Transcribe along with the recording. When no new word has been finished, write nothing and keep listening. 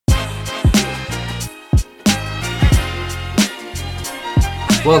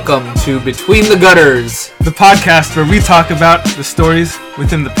Welcome to Between the Gutters, the podcast where we talk about the stories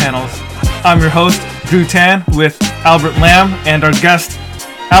within the panels. I'm your host, Drew Tan, with Albert Lamb and our guest,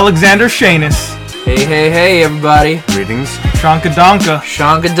 Alexander Shanus. Hey, everybody. Greetings. Shankadonka.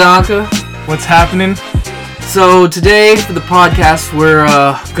 What's happening? So today, for the podcast, we're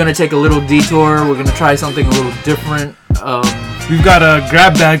going to take a little detour. We're going to try something a little different. We've got a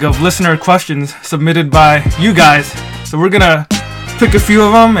grab bag of listener questions submitted by you guys. So we're going to pick a few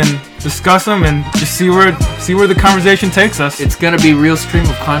of them and discuss them and just see where the conversation takes us. It's going to be real stream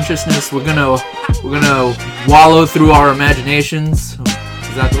of consciousness. We're going to wallow through our imaginations.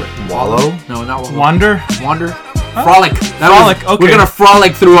 Is that the word? Wallow? No, not wallow. Wander? Huh? Frolic. Okay. We're going to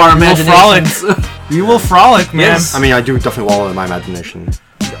frolic through our imaginations. You will frolic, man. Yes. I mean, I do definitely wallow in my imagination.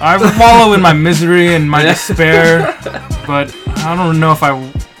 I wallow in my misery and my despair, but I don't know if I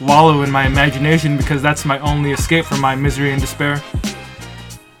wallow in my imagination because that's my only escape from my misery and despair.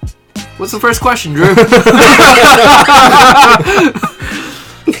 What's the first question, Drew?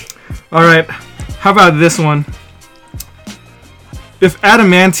 Alright, how about this one? If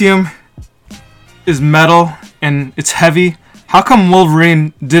adamantium is metal and it's heavy, how come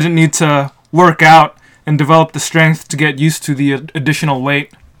Wolverine didn't need to work out and develop the strength to get used to the additional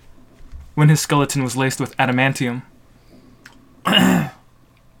weight when his skeleton was laced with adamantium?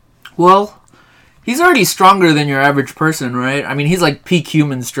 Well, he's already stronger than your average person, right? I mean, he's like peak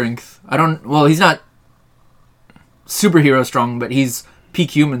human strength. He's not superhero strong, but he's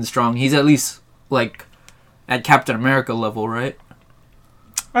peak human strong. He's at least, like, at Captain America level, right?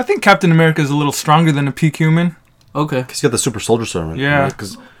 I think Captain America is a little stronger than a peak human. Okay. Because he got the super soldier serum. Yeah.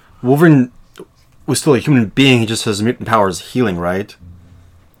 Because Wolverine was still a human being. He just has mutant powers healing, right?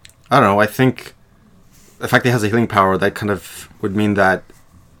 I don't know. I think the fact that he has a healing power, that kind of would mean that...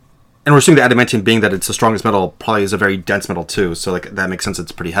 And we're assuming the adamantium being that it's the strongest metal probably is a very dense metal too. So like that makes sense.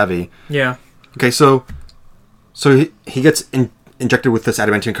 It's pretty heavy. Yeah. Okay, so he gets injected with this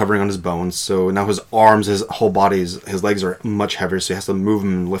adamantium covering on his bones. So now his arms, his whole body, his legs are much heavier. So he has to move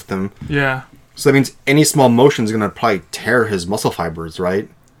them and lift them. Yeah. So that means any small motion is going to probably tear his muscle fibers, right?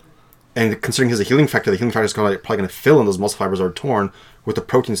 And considering he has a healing factor, the healing factor is probably going to fill in those muscle fibers that are torn with the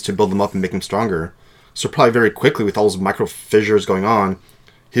proteins to build them up and make them stronger. So probably very quickly with all those micro fissures going on,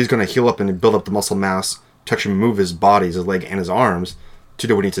 he's going to heal up and build up the muscle mass to actually move his body, his leg, and his arms to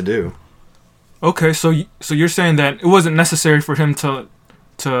do what he needs to do. Okay, so you're saying that it wasn't necessary for him to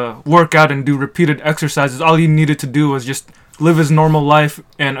work out and do repeated exercises. All he needed to do was just live his normal life,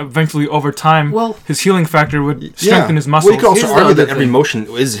 and eventually, over time, his healing factor would strengthen his muscles. Well, you could also argue that every motion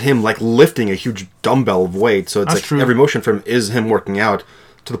is him like lifting a huge dumbbell of weight. So it's true. Every motion for him is him working out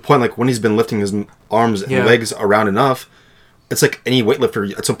to the point like when he's been lifting his arms and legs around enough. It's like any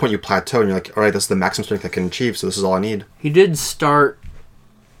weightlifter, at some point you plateau and you're like, all right, this is the maximum strength I can achieve, so this is all I need. He did start...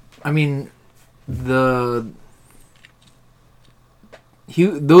 I mean, those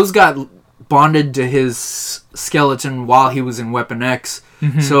got bonded to his skeleton while he was in Weapon X.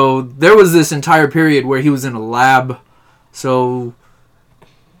 Mm-hmm. So there was this entire period where he was in a lab. So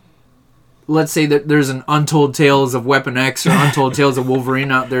let's say that there's an Untold Tales of Weapon X or Untold Tales of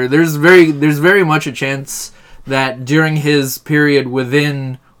Wolverine out there. There's very much a chance that during his period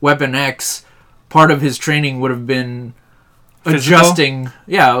within Weapon X, part of his training would have been adjusting.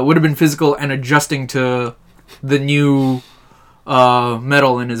 Yeah, it would have been physical and adjusting to the new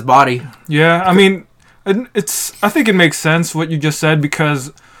metal in his body. Yeah, I mean, I think it makes sense what you just said,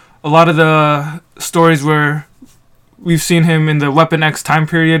 because a lot of the stories where we've seen him in the Weapon X time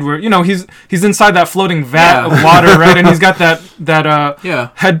period where, he's inside that floating vat of water, right? And he's got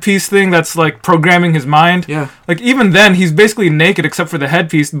that headpiece thing that's like programming his mind. Yeah. Like even then he's basically naked except for the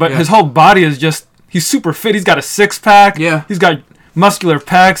headpiece, but his whole body is just, he's super fit. He's got a six-pack. Yeah. He's got muscular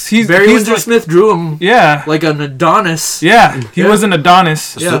pecs. Barry Windsor Smith drew him like an Adonis. Yeah, he was an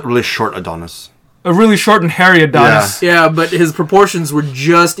Adonis. Just a really short Adonis. A really short and hairy Adonis. Yeah, but his proportions were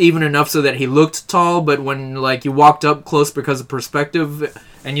just even enough so that he looked tall, but when like you walked up close because of perspective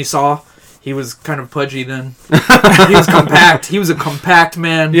and you saw, he was kind of pudgy then. He was compact. He was a compact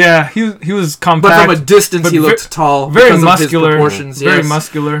man. Yeah, he was compact. But from a distance he looked tall. Very muscular. Of his proportions, very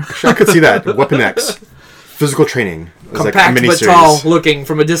muscular. I could see that. Weapon X. Physical training. Compact but tall looking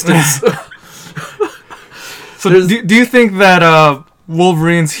from a distance. So do you think that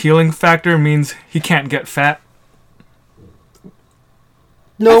Wolverine's healing factor means he can't get fat?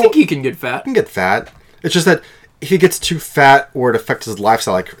 No. I think he can get fat. He can get fat. It's just that if he gets too fat or it affects his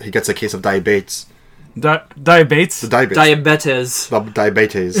lifestyle, like he gets a case of diabetes. Diabetes? The diabetes. Diabetes.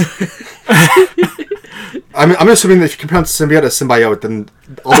 Diabetes. I'm assuming that if you can pronounce symbiote as symbiote, then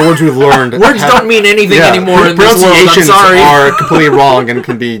all the words we've learned... Words don't mean anything anymore in this world. I'm pronunciations sorry. are completely wrong and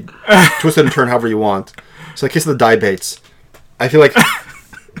can be twisted and turned however you want. So in the case of the diabates, I feel like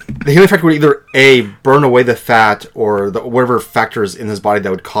the healing factor would either A, burn away the fat or whatever factors in his body that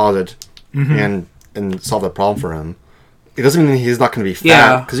would cause it and solve that problem for him. It doesn't mean he's not going to be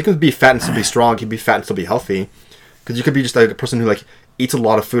fat, because he can be fat and still be strong, he can be fat and still be healthy. Because you could be just like a person who like eats a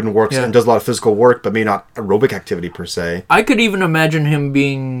lot of food and works and does a lot of physical work, but maybe not aerobic activity per se. I could even imagine him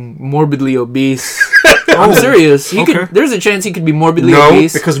being morbidly obese. I'm serious. There's a chance he could be morbidly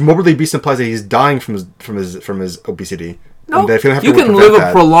obese. No, because morbidly obese implies that he's dying from his obesity. No, you can live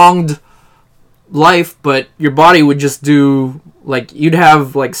a prolonged life, but your body would just do like you'd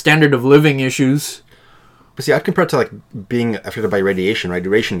have like standard of living issues. But see, I'd compare it to like being affected by radiation. Right,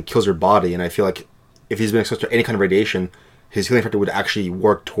 radiation kills your body, and I feel like if he's been exposed to any kind of radiation, his healing factor would actually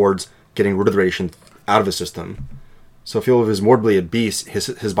work towards getting rid of the radiation out of his system. So if he was morbidly obese,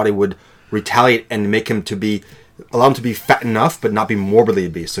 his body would retaliate and make him allow him to be fat enough, but not be morbidly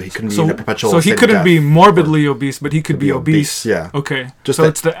obese. So he couldn't be in a perpetual. So he couldn't be morbidly obese, but he could be obese. Yeah. Okay. Just so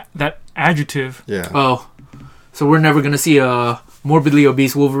it's that adjective. Yeah. Oh, so we're never gonna see a morbidly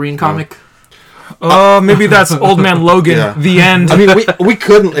obese Wolverine comic. Maybe that's Old Man Logan. Yeah. The end. I mean, we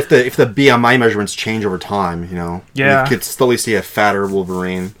couldn't if the BMI measurements change over time. You know. Yeah. We could slowly see a fatter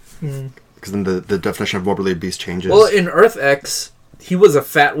Wolverine. Because then the definition of morbidly obese changes. Well, in Earth X, he was a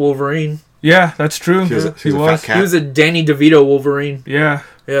fat Wolverine. Yeah, that's true. He was a fat cat. He was a Danny DeVito Wolverine. Yeah.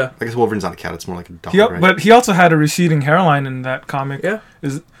 Yeah. I guess Wolverine's not a cat; it's more like a dog. Yep, right? but he also had a receding hairline in that comic. Yeah.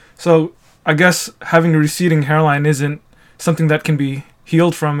 So I guess having a receding hairline isn't something that can be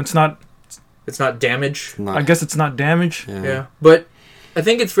healed from. It's not damage. I guess it's not damage. Yeah. But I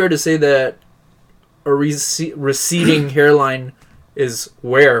think it's fair to say that a receding hairline is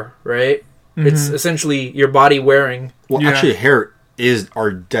wear, right? Mm-hmm. It's essentially your body wearing. Well, actually, hair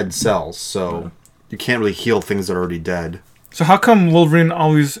are dead cells, so you can't really heal things that are already dead. So how come Wolverine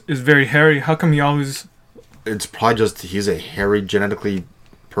always is very hairy? How come he always... It's probably just he's a hairy genetically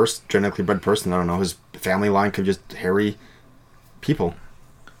bred person. I don't know. His family line could just hairy people.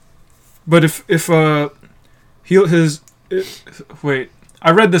 But wait,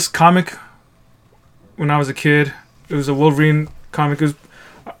 I read this comic when I was a kid. It was a Wolverine comic.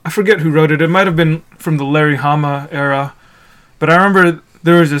 I forget who wrote it. It might have been from the Larry Hama era. But I remember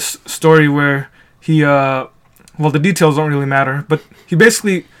there was this story where he, the details don't really matter, but he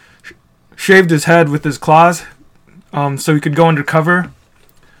basically shaved his head with his claws so he could go undercover.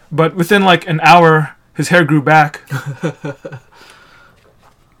 But within like an hour, his hair grew back.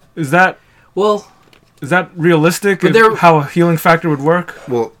 Is that realistic? How a healing factor would work?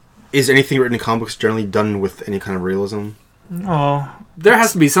 Well, is anything written in comic books generally done with any kind of realism? Oh, there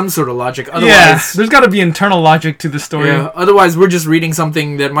has to be some sort of logic. Otherwise, there's got to be internal logic to the story. Yeah, otherwise we're just reading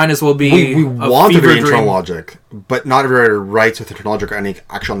something that might as well be. We want to be internal logic, but not everybody writes with internal logic or any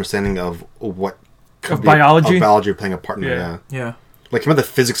actual understanding of what of biology. Of biology playing a part in it. Yeah. Like about the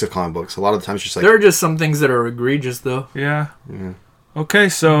physics of comic books, a lot of the times it's just like there are just some things that are egregious, though. Yeah. Okay,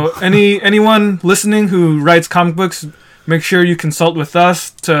 so anyone listening who writes comic books, make sure you consult with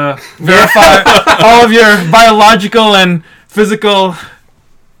us to verify all of your biological and physical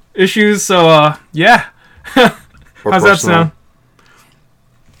issues. So, yeah. How's that sound?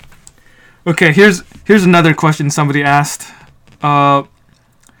 Okay, here's another question somebody asked. What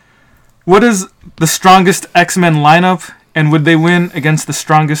is the strongest X-Men lineup, and would they win against the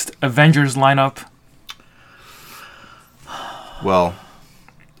strongest Avengers lineup? Well,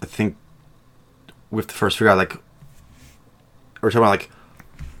 I think we have to first figure out, like, we're talking about, like,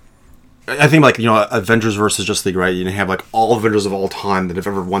 I think, like, Avengers versus Justice League, right? You have, like, all Avengers of all time that have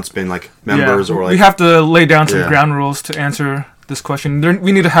ever once been, like, members or, like... We have to lay down some ground rules to answer this question.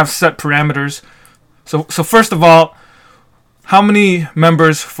 We need to have set parameters. So first of all, how many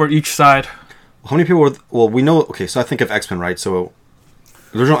members for each side? How many people were... Well, we know... Okay, so I think of X-Men, right? So,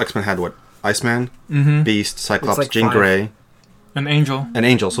 the original X-Men had, what? Iceman, Beast, Cyclops, like Jean 5. Grey... An Angel.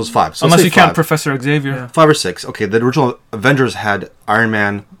 So it's 5. So unless you count Professor Xavier. Yeah. 5 or 6. Okay, the original Avengers had Iron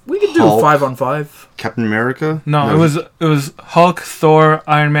Man. We could do Hulk, 5-on-5. Captain America. No, it was Hulk, Thor,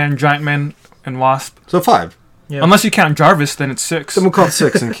 Iron Man, Giant Man, and Wasp. So 5. Yeah. Unless you count Jarvis, then it's 6. Then we'll call it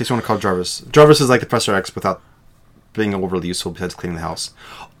 6 in case you want to call Jarvis. Jarvis is like the Professor X without being overly useful besides cleaning the house.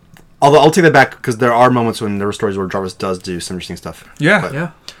 Although I'll take that back because there are moments when there are stories where Jarvis does do some interesting stuff.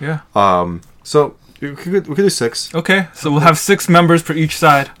 Yeah. So we could do 6. Okay, so we'll have 6 members for each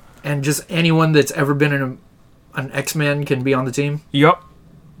side. And just anyone that's ever been in an X-Men can be on the team? Yup.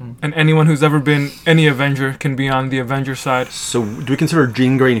 And anyone who's ever been any Avenger can be on the Avenger side. So do we consider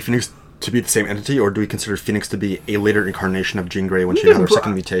Jean Grey and Phoenix to be the same entity, or do we consider Phoenix to be a later incarnation of Jean Grey when she had her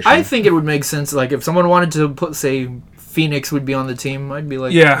second mutation? I think it would make sense. Like if someone wanted to put, say, Phoenix would be on the team, I'd be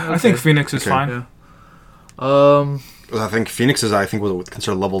like, Yeah, okay. I think Phoenix is Okay. fine. Yeah. I think Phoenix is, was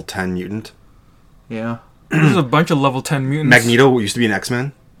considered level 10 mutant. Yeah. There's a bunch of level 10 mutants. Magneto used to be an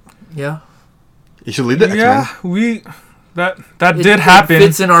X-Men. Yeah. He should lead the X-Men. Yeah, that It- did happen. It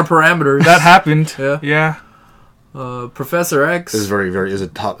fits in our parameters. That happened. Yeah. Yeah. Professor X. Is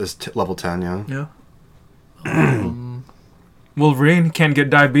level 10, yeah. Yeah. Wolverine can't get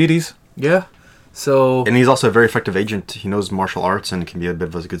diabetes. Yeah. So And he's also a very effective agent. He knows martial arts and can be a bit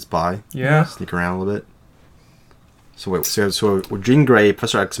of a good spy. Yeah. Sneak around a little bit. So wait, so with Jean Grey,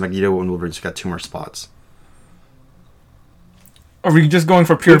 Professor X, Magneto, and Wolverine, you got 2 more spots. Are we just going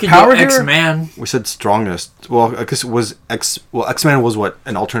for we pure could power go here? X-Man. We said strongest. Well, I guess it was X-Men was what,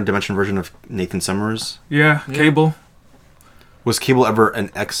 an alternate dimension version of Nathan Summers? Yeah, Yeah. Cable. Was Cable ever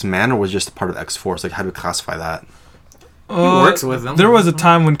an X-Man or was just a part of X-Force? Like, how do we classify that? He works with them. There was a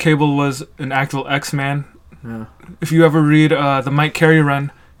time when Cable was an actual X-Man. Yeah. If you ever read the Mike Carey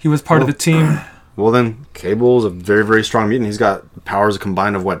run, he was part of the team. Well, then, Cable's a very, very strong mutant. He's got powers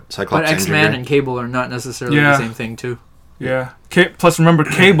combined of what, Cyclops But and X-Man Jean and Cable are not necessarily Yeah. the same thing, too. Yeah. Plus, remember,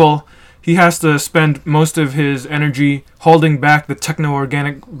 Cable, he has to spend most of his energy holding back the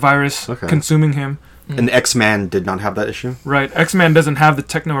techno-organic virus Okay. consuming him. Grey? And X-Man did not have that issue? Right. X-Man doesn't have the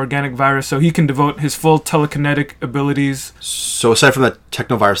techno-organic virus, so he can devote his full telekinetic abilities. So aside from that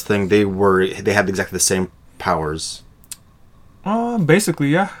technovirus thing, they had exactly the same powers. Basically,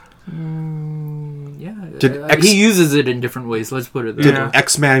 yeah. Yeah. Did X- he uses it in different ways. Let's put it that Did way. Yeah.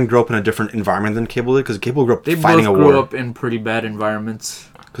 X-Man grow up in a different environment than Cable did? Because Cable grew up They fighting both a grew war. up in pretty bad environments.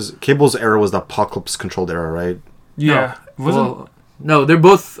 Because Cable's era was the apocalypse-controlled era, right? Yeah. Wasn't Well, no, they're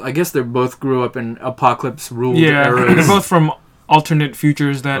both. I guess they both grew up in apocalypse-ruled Yeah, eras. they're both from alternate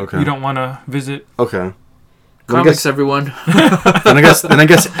futures that Okay. you don't want to visit. Okay. Comics, everyone. Then I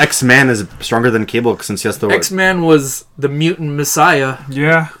guess X-Man is stronger than Cable since he has the X-Man was the mutant messiah.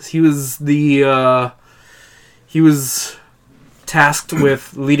 Yeah, He was he was tasked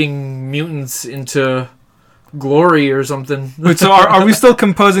with leading mutants into glory or something. wait. So are we still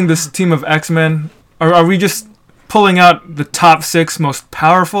composing this team of X-Men, or are we just pulling out the top 6 most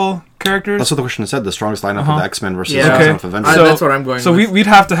powerful characters? That's what the question said. The strongest lineup Uh-huh. of the X-Men versus Yeah. the Okay. lineup of Avengers. So- that's what I'm going So with. we'd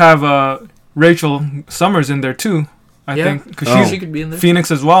have to have Rachel Summers in there too. I Yeah. think because Oh. she's she could be in there.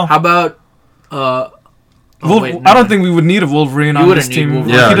 Phoenix as well. How about wait, I no. don't think we would need a Wolverine You on wouldn't this need team.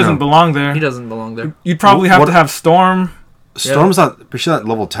 Wolverine. Yeah, he doesn't no. belong there. he doesn't belong there. You'd probably have What- to have Storm. Storm's not, but she's not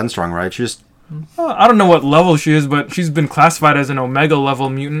level 10 strong, right? She just. I don't know what level she is, but she's been classified as an Omega level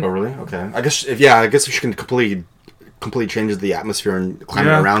mutant. Oh, really? Okay. I guess if she can completely changes the atmosphere and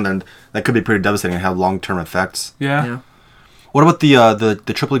climate Yeah. around, and that could be pretty devastating and have long-term effects. Yeah. Yeah. What about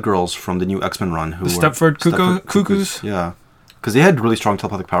the triplet girls from the new X-Men run? Who The were Stepford Cuckoos? Yeah, because they had really strong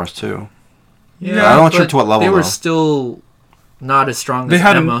telepathic powers too. Yeah, I'm not sure but to what level, they were though. still not as strong They as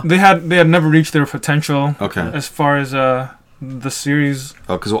had Emma. they had never reached their potential Okay. as far as the series.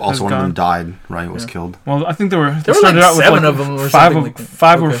 Oh, because also one of them gone. died, right? Was Yeah. killed. Well, I think they There were started like out with 7 like of them or five something of like that.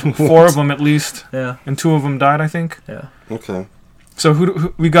 five Okay. or 4 of them at least, Yeah, and 2 of them died, I think. yeah. Okay. So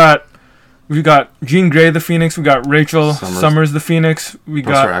who we got? We got Jean Grey the Phoenix. We got Rachel Summers the Phoenix. We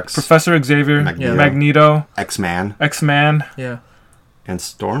Professor got X. Professor Xavier, Magneto. Magneto, X-Man X-Man, Yeah. and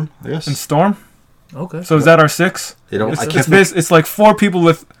Storm, I guess. and Storm. Okay. So is that our 6? They don't. It's, I it's, can't. it's like 4 people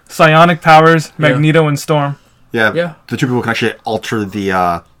with psionic powers: Yeah. Magneto and Storm. Yeah. Yeah. The 2 people who can actually alter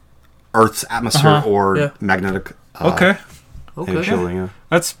the Earth's atmosphere Uh-huh. or Yeah. magnetic. Okay, Maybe Okay. shielding, yeah.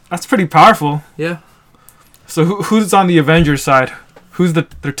 that's pretty powerful. Yeah. So who's on the Avengers side? Who's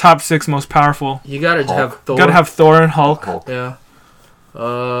their top 6 most powerful? You gotta Hulk. have Thor. Gotta have Thor and Hulk. Hulk. Yeah.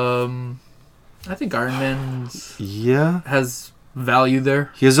 I think Iron Man Yeah. has value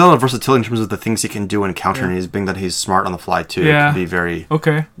there. He has a lot of versatility in terms of the things he can do and counter, Yeah. and he's being that he's smart on the fly too. Yeah. It can be very.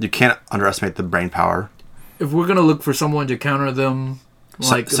 Okay. You can't underestimate the brain power. If we're gonna look for someone to counter them,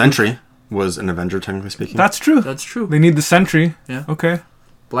 like Sentry was an Avenger, technically speaking. That's true. That's true. They need the Sentry. Yeah. Okay.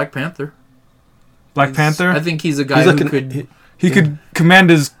 Black Panther. Black He's- Panther. I think he's a guy He's like who an- could. He could command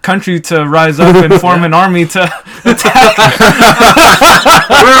his country to rise up and form an army to attack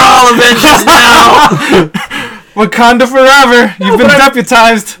We're all Avengers now. Wakanda forever. You've been but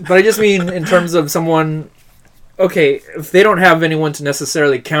deputized. But I just mean in terms of someone. Okay, if they don't have anyone to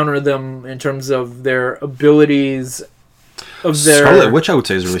necessarily counter them in terms of their abilities, of their Scarlet Witch, I would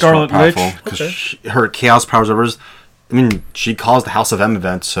say, is really Scarlet strong, powerful Witch? because Okay. her chaos powers over. I mean, she caused the House of M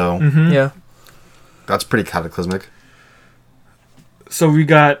event, so yeah. that's pretty cataclysmic. So we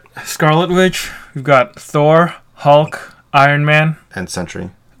got Scarlet Witch. We've got Thor, Hulk, Iron Man, And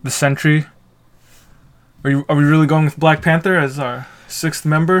Sentry. the Sentry. Are we really going with Black Panther as our 6th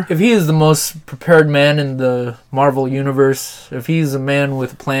member? If he is the most prepared man in the Marvel universe, if he's a man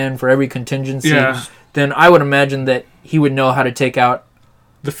with a plan for every contingency, Yeah. then I would imagine that he would know how to take out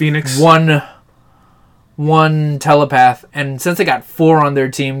The Phoenix. one telepath. And since they got 4 on their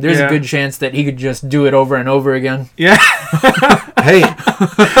team, there's Yeah. a good chance that he could just do it over and over again. Yeah. Hey,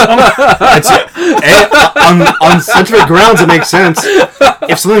 on scientific grounds, it makes sense.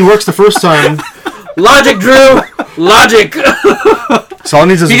 If something works the first time, Logic, Drew! Logic! so all it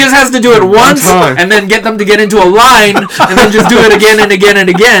needs is He just has to do it once time. and then get them to get into a line and then just do it again and again and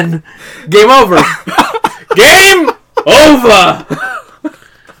again. Game over. Game over!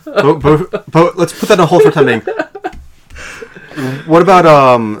 But let's put that in a hold for time being. What about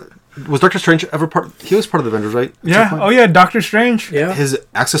was Doctor Strange ever part? He was part of the Avengers, right? At some Yeah. point? Oh yeah, Doctor Strange. Yeah. His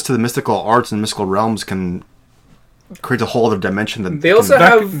access to the mystical arts and mystical realms can create a whole other dimension that They also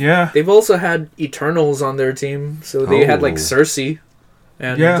That have... could- yeah. They've also had Eternals on their team, so they had like Oh. Cersei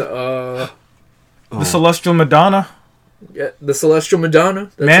and Yeah. The Celestial Madonna. the Celestial Madonna,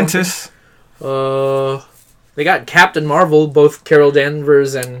 that's Mantis. something. They got Captain Marvel, both Carol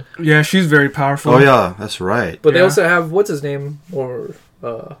Danvers and, Yeah, she's very powerful. Oh yeah, that's right. but they Yeah. also have what's his name or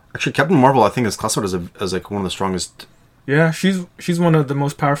Actually, Captain Marvel, I think, is classified as like one of the strongest. Yeah, she's one of the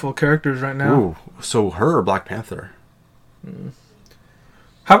most powerful characters right now. Ooh, so her or Black Panther?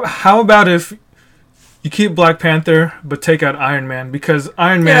 How about if you keep Black Panther but take out Iron Man, because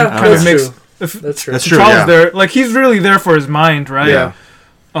Iron Man Yeah, kind of that's makes true. if That's true. That's true. T'Challa's Yeah. there, like he's really there for his mind, right? Yeah.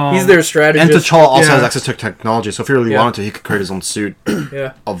 He's their And strategist. T'Challa also Yeah. has access to technology, so if he really Yeah. wanted to, he could create his own suit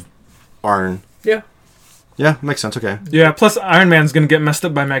Yeah. of iron. Yeah, Yeah, makes sense. Okay. Yeah. Plus, Iron Man's gonna get messed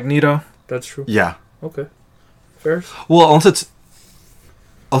up by Magneto. that's true. Yeah. Okay. Fair. Well, unless it's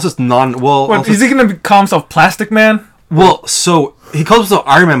non. Well, What unless is he it's- gonna call himself Plastic Man? well, so he calls himself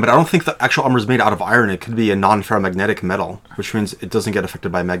Iron Man, but I don't think the actual armor is made out of iron. It could be a non-ferromagnetic metal, which means it doesn't get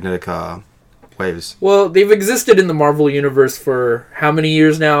affected by magnetic waves. Well, they've existed in the Marvel universe for how many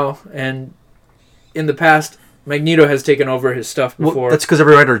years now, and in the past, Magneto has taken over his stuff before. Well, that's because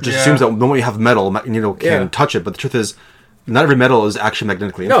every writer just Yeah. assumes that the moment you have metal, Magneto can Yeah. touch it. But the truth is, not every metal is actually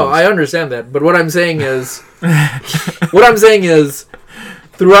magnetically No, influenced. I understand that, but what I'm saying is,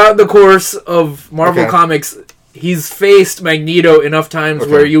 throughout the course of Marvel Okay. Comics, he's faced Magneto enough times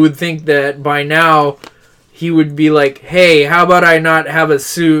Okay. where you would think that by now he would be like, "Hey, how about I not have a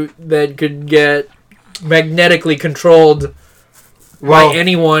suit that could get magnetically controlled Well, by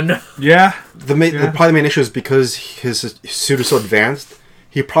anyone?" Yeah. probably the main issue is because his suit is so advanced.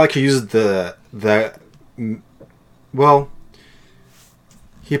 He probably could use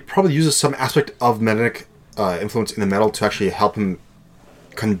he probably uses some aspect of magnetic influence in the metal to actually help him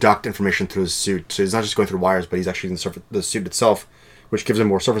conduct information through his suit. So he's not just going through wires, but he's actually using the suit itself, which gives him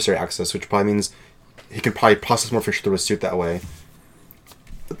more surface area access, which probably means he can probably process more information through his suit that way.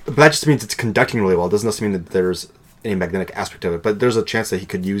 But that just means it's conducting really well. It doesn't necessarily mean that there's any magnetic aspect of it, but there's a chance that he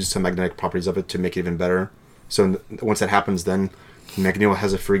could use some magnetic properties of it to make it even better. So once that happens, then Magneto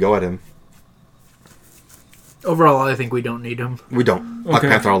has a free go at him. Overall, I think we don't need him. We don't. Black Okay.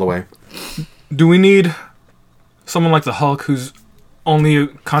 Panther all the way. Do we need someone like the Hulk whose only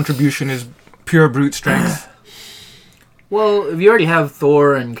contribution is pure brute strength? Well, if you already have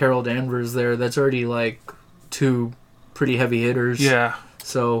Thor and Carol Danvers there, that's already like 2 pretty heavy hitters. Yeah.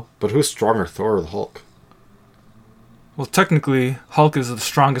 So But who's stronger, Thor or the Hulk? Well, technically, Hulk is the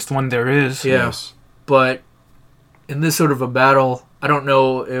strongest one there is. yeah. Yes. But in this sort of a battle, I don't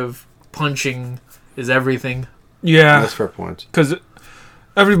know if punching is everything. Yeah. That's a fair point. Because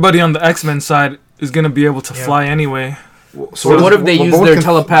everybody on the X-Men side is going to be able to Yeah. fly anyway. So what if they use their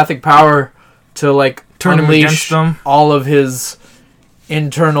telepathic power to like Turn him unleash against them? all of his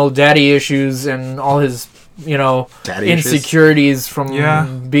internal daddy issues and all his, Daddy issues? insecurities from Yeah.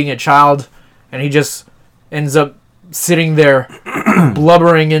 being a child, and he just ends up sitting there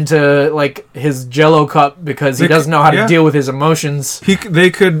blubbering into like his Jello cup because he They doesn't know how to yeah. deal with his emotions. They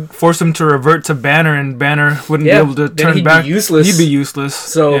could force him to revert to Banner, and Banner wouldn't Yeah, be able to then turn he'd be back. useless. He'd be useless.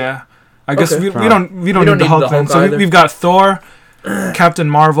 So- yeah, I guess Okay. we don't need the Hulk then. So either. we've got Thor, Captain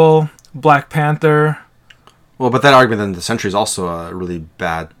Marvel, Black Panther. Well, but that argument then the Sentry is also a really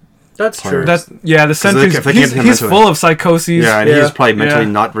bad. That's Player. true. The Sentry's if they can't take him he's mentally. full of psychoses. Yeah, and Yeah. he's probably mentally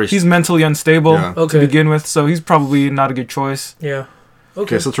Yeah. not very. He's mentally unstable Yeah. Okay. to begin with, so he's probably not a good choice. Yeah.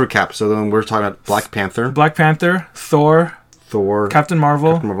 Okay, so let's recap. So then we're talking about Black Panther, Black Panther, Thor, Thor, Captain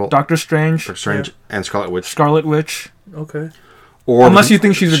Marvel, Captain Marvel, Doctor Strange, Doctor Strange, and Scarlet Witch. Scarlet Witch. Okay. Or Unless you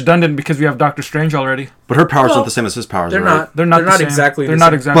think she's redundant because we have Doctor Strange already. but her powers Well, aren't the same as his powers, They're right? not. They're not the same. exactly. They're the not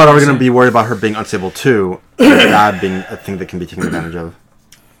same. exactly. But are the we going same. to be worried about her being unstable too? And that being a thing that can be taken advantage of.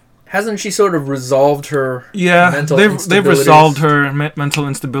 Hasn't she sort of resolved her Yeah, mental they've instabilities? resolved her mental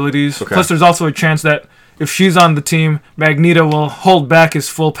instabilities. Okay. Plus, there's also a chance that if she's on the team, Magneto will hold back his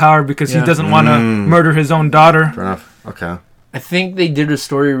full power because he Yeah. doesn't want to murder his own daughter. Fair enough. Okay. I think they did a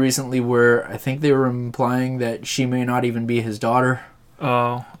story recently where I think they were implying that she may not even be his daughter.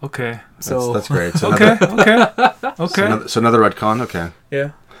 Oh, okay. So That's great. So Okay, another, okay. so another retcon. Okay.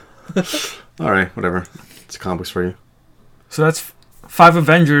 yeah. All right. Whatever. It's comic books for you. So that's 5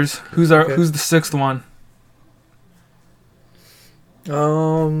 Avengers. Who's Okay. the 6th one?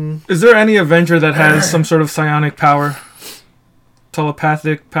 Um, Is there any Avenger that has some sort of psionic power?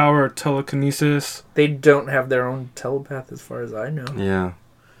 Telepathic power or telekinesis? they don't have their own telepath as far as I know. Yeah.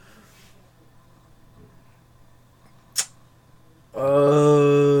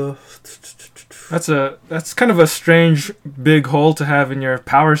 That's kind of a strange big hole to have in your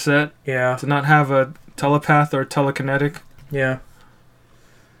power set, Yeah. to not have a telepath or telekinetic. Yeah.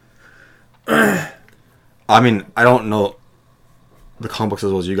 I mean, I don't know the comic books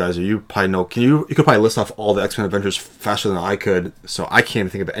as well as you guys. Or you probably know. You could probably list off all the X-Men Avengers faster than I could. So I can't even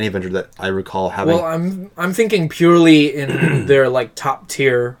think of any Avenger that I recall having. Well, I'm thinking purely in their like top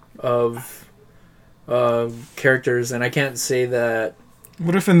tier of characters, and I can't say that.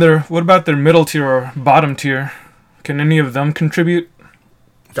 What about their middle tier or bottom tier? Can any of them contribute?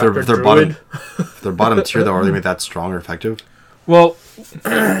 if they're, Dr. if they're Druid. if they're bottom tier, though, are they made that strong or effective? Well,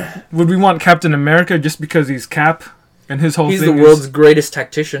 would we want Captain America just because he's Cap and his whole He's thing the is- world's greatest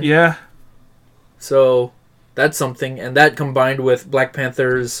tactician. Yeah, So that's something, and that combined with Black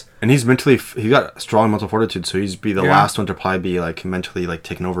Panther's. And he's mentally, he got strong mental fortitude, so he's be the Yeah. last one to probably be like mentally like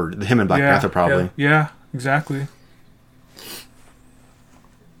taken over. Him and Black Yeah, Panther probably. yeah, exactly.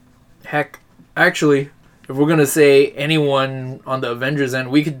 Heck, actually, if we're gonna say anyone on the Avengers end,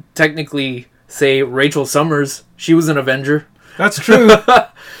 we could technically say Rachel Summers. She was an Avenger. That's true.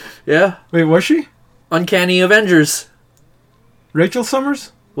 Yeah, Wait, was she? Uncanny Avengers, Rachel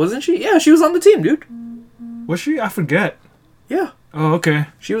Summers? wasn't she? Yeah, she was on the team, dude. Was she? I forget. Yeah, Oh, okay.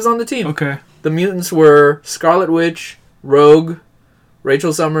 she was on the team. Okay. The mutants were Scarlet Witch, Rogue,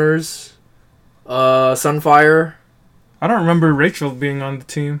 Rachel Summers, Sunfire. I don't remember Rachel being on the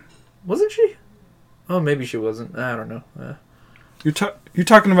team. Wasn't she? Oh, maybe she wasn't. I don't know. You're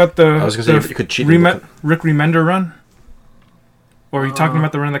talking about the, I was gonna say the you could cheat and look at- Rick Remender run? Or are you talking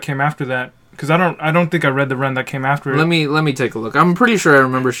about the run that came after that? Because I don't think I read the run that came after it. Let me take a look. I'm pretty sure I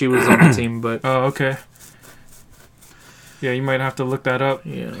remember she was on the team, but Oh, okay. Yeah, you might have to look that up.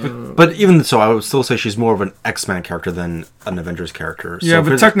 yeah. But even so, I would still say she's more of an X-Men character than an Avengers character. So Yeah, if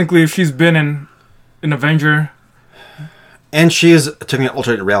but it- technically, if she's been in an Avenger, and she is technically an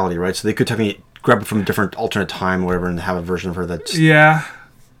alternate reality, right? So they could technically grab it from a different alternate time, or whatever, and have a version of her that's yeah.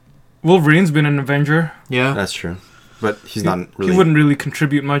 Wolverine's been an Avenger. Yeah. that's true. But he's not really, He wouldn't really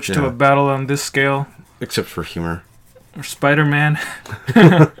contribute much to Yeah. a battle on this scale. except for humor. Or Spider-Man.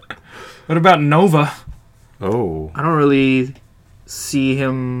 What about Nova? Oh, I don't really see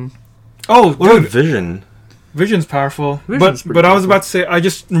him. Oh, what about dude, Vision? Vision's powerful. Vision's pretty but I was powerful. about to say, I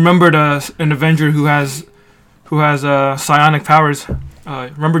just remembered an Avenger who has psionic powers.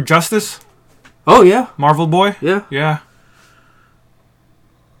 Remember Justice? Oh yeah, Marvel Boy? yeah. Yeah.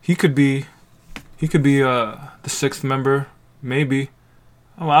 He could be the 6th member, maybe.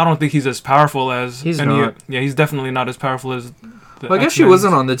 Well, I don't think he's as powerful as He's any. not. Yeah, he's definitely not as powerful as. The Well, I guess she X-Men.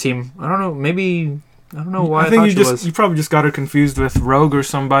 wasn't on the team. I don't know. Maybe I don't know why I, think thought she was. you probably just got her confused with Rogue or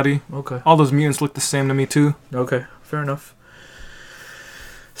somebody. Okay. All those mutants look the same to me too. Okay. Fair enough.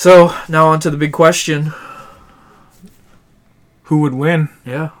 So now on to the big question. Who would win?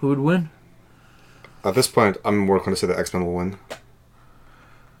 Yeah, who would win? At this point, I'm more inclined to say that X-Men will win.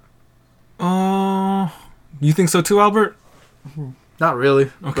 You think so too, Albert? Not really.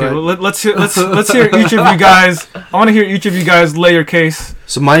 Okay, but- well, let's hear each of you guys. I want to hear each of you guys lay your case.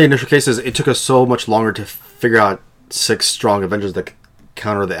 So my initial case is it took us so much longer to figure out 6 strong Avengers that could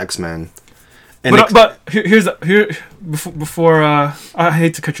counter the X-Men. And But here's before I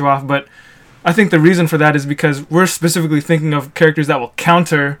hate to cut you off, but I think the reason for that is because we're specifically thinking of characters that will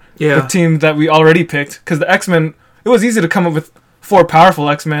counter Yeah. the team that we already picked. Because the X-Men, it was easy to come up with 4 powerful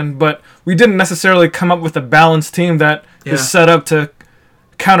X-Men, but we didn't necessarily come up with a balanced team that Yeah. is set up to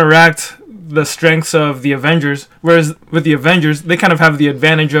counteract the strengths of the Avengers. Whereas with the Avengers, they kind of have the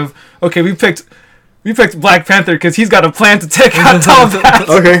advantage of, okay, we picked Black Panther because he's got a plan to take out Telepath.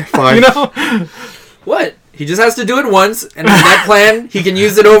 okay, fine. You know? What? He just has to do it once, and in that plan, he can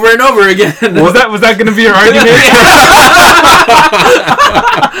use it over and over again. Was that going to be your argument?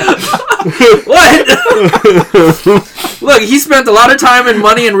 What? Look, he spent a lot of time and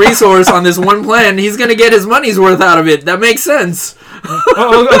money and resource on this one plan. He's gonna get his money's worth out of it. That makes sense.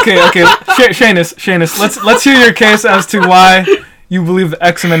 Okay. Shanus, let's hear your case as to why you believe the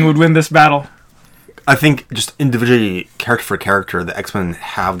X-Men would win this battle. I think just individually, character for character, the X-Men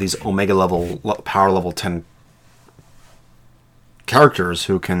have these Omega level, power level 10 characters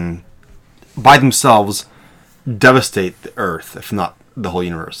who can, by themselves, devastate the Earth, if not the whole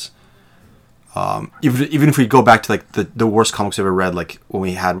universe. Even if we go back to like the worst comics we ever read, like when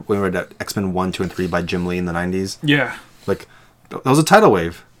we read X-Men 1, 2, and 3 by Jim Lee in the 90s. Yeah. Like, that was a tidal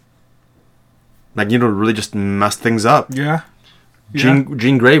wave. Magneto really just messed things up. Yeah.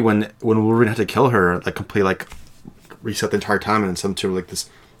 Jean Grey, when Wolverine had to kill her, like completely like reset the entire time and send them to like this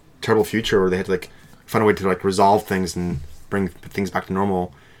terrible future where they had to like find a way to like resolve things and bring things back to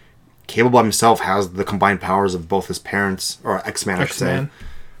normal. Cable by himself has the combined powers of both his parents, or X-Man, I should say,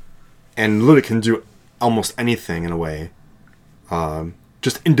 and literally can do almost anything in a way.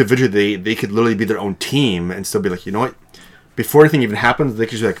 Just individually, they could literally be their own team and still be like, you know what? Before anything even happens, they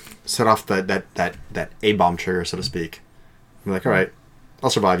could just like set off that A-bomb trigger, so to speak. I'm like, all right,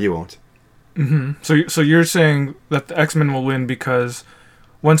 I'll survive. You won't. Mm-hmm. So you're saying that the X-Men will win because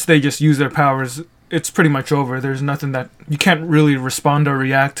once they just use their powers, it's pretty much over. There's nothing that you can't really respond or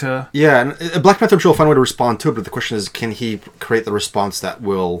react to. Yeah, and Black Panther will find a way to respond to it, but the question is, can he create the response that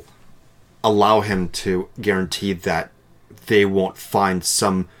will allow him to guarantee that they won't find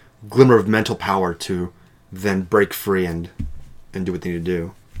some glimmer of mental power to then break free and do what they need to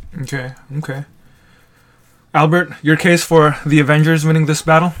do. Okay. Albert, your case for the Avengers winning this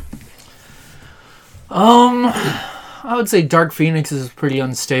battle? I would say Dark Phoenix is pretty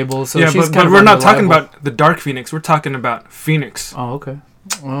unstable. So she's but we're not talking about the Dark Phoenix. We're talking about Phoenix. Oh, okay.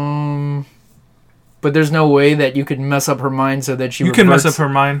 But there's no way that you could mess up her mind so that she. You can mess up her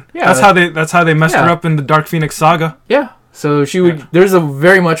mind. Yeah, that's how they messed her up in the Dark Phoenix saga. Yeah. So she would. There's a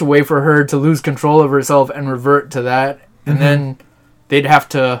very much a way for her to lose control of herself and revert to that, and then they'd have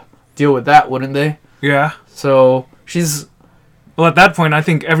to deal with that, wouldn't they? Yeah. So she's. Well, at that point, I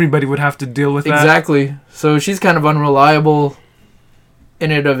think everybody would have to deal with that. Exactly. So she's kind of unreliable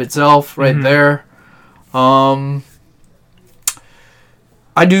in and of itself right there. I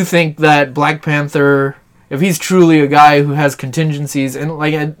do think that Black Panther, if he's truly a guy who has contingencies,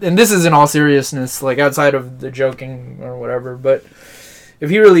 and this is in all seriousness, like outside of the joking or whatever, but if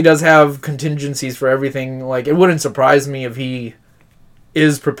he really does have contingencies for everything, like it wouldn't surprise me if he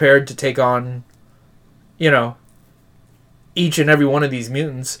is prepared to take on, each and every one of these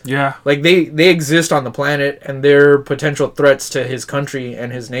mutants. Yeah. Like, they exist on the planet, and they're potential threats to his country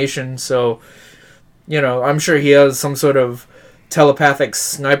and his nation, so, I'm sure he has some sort of telepathic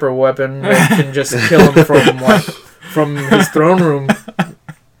sniper weapon that can just kill him from his throne room,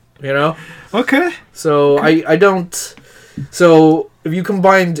 Okay. So, I don't... So, if you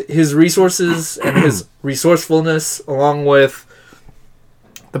combined his resources and his resourcefulness along with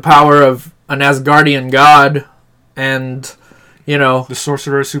the power of an Asgardian god and... the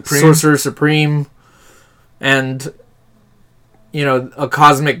Sorcerer Supreme, and a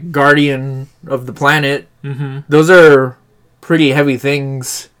cosmic guardian of the planet. Those are pretty heavy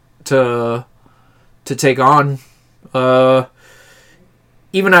things to take on.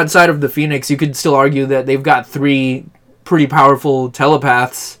 Even outside of the Phoenix, you could still argue that they've got 3 pretty powerful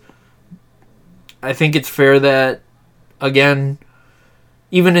telepaths. I think it's fair that, again,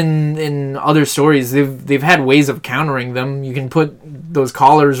 even in other stories, they've had ways of countering them. You can put those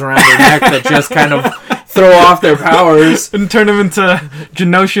collars around their neck that just kind of throw off their powers and turn them into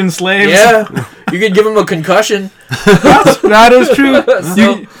Genosian slaves. Yeah, you could give them a concussion. That is true.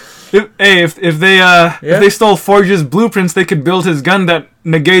 If they stole Forge's blueprints, they could build his gun that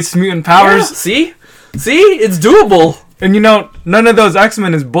negates mutant powers. Yeah, see, it's doable. And none of those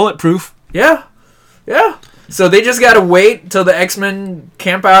X-Men is bulletproof. Yeah. So they just gotta wait till the X-Men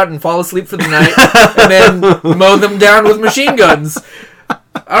camp out and fall asleep for the night, and then mow them down with machine guns.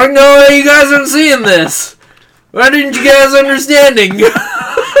 I don't know how you guys aren't seeing this. Why didn't you guys understanding?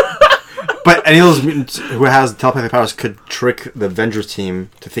 But any of those mutants who has telepathic powers could trick the Avengers team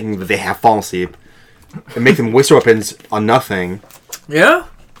to thinking that they have fallen asleep and make them waste their weapons on nothing. Yeah,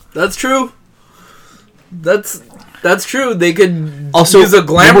 that's true. That's true. They could also use a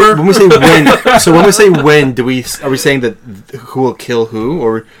glamour. When we say when, are we saying that who will kill who,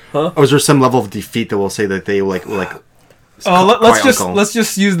 or is there some level of defeat that will say that they will like? Let's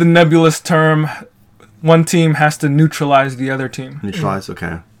just use the nebulous term. One team has to neutralize the other team. Neutralize,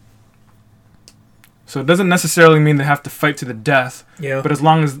 okay. So it doesn't necessarily mean they have to fight to the death. Yeah. But as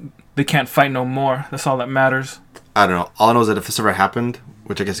long as they can't fight no more, that's all that matters. I don't know. All I know is that if this ever happened,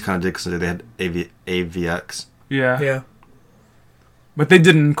 which I guess it kind of did because they had AVX. Yeah. Yeah. But they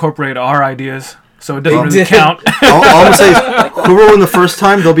didn't incorporate our ideas. so it doesn't They really did. count. All I'm gonna say is, whoever won the first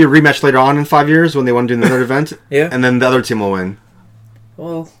time, there'll be a rematch later on in 5 years when they want to do another event. Yeah. And then the other team will win.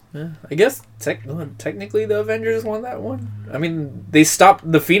 Well, yeah, I guess technically the Avengers won that one. I mean, they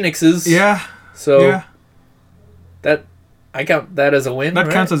stopped the Phoenixes. Yeah, So yeah, that I count that as a win. that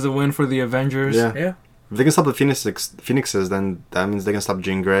right? counts as a win for the Avengers. Yeah. Yeah. If they can stop the Phoenixes, then that means they can stop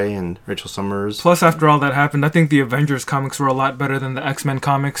Jean Grey and Rachel Summers. Plus, after all that happened, I think the Avengers comics were a lot better than the X-Men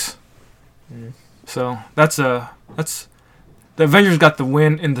comics. So that's the Avengers got the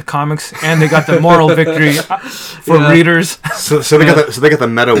win in the comics, and they got the moral victory for Yeah. readers. So they got the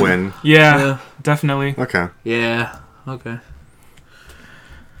meta win. Yeah, definitely. Okay. Yeah. Okay.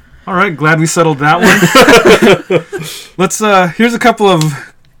 All right, glad we settled that one. Let's here's a couple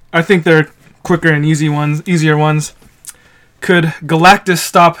of, I think they're quicker and easier ones. Could Galactus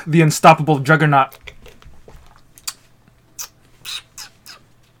stop the unstoppable Juggernaut?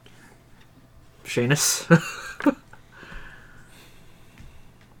 Shanus.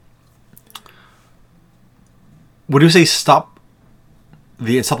 When you say stop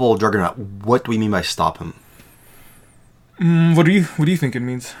the unstoppable Juggernaut, what do we mean by stop him? What do you think it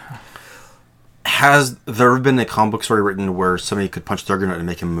means? Has there been a comic book story written where somebody could punch Juggernaut and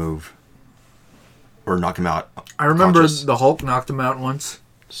make him move? Or knock him out? I remember conscious? the Hulk knocked him out once.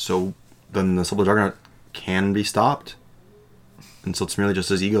 So then the unstoppable Juggernaut can be stopped? And so it's merely just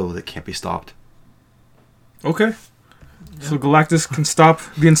his ego that can't be stopped. Okay. So Galactus can stop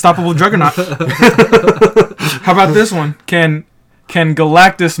the unstoppable Juggernaut. How about this one? Can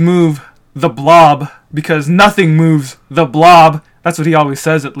Galactus move the Blob? Because nothing moves the Blob. That's what he always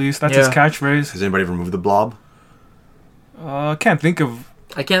says, at least. That's his Yeah. catchphrase. Has anybody ever moved the Blob? I can't think of...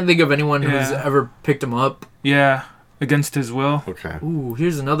 I can't think of anyone who's Yeah. ever picked him up. Yeah, against his will. Okay. Ooh,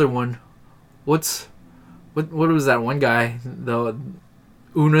 here's another one. What was that one guy? The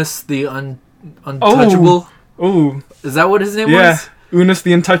Unus the Untouchable. Ooh, Is that what his name yeah. was? Unus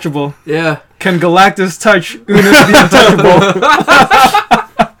the Untouchable. Yeah. Can Galactus touch Unus the Untouchable?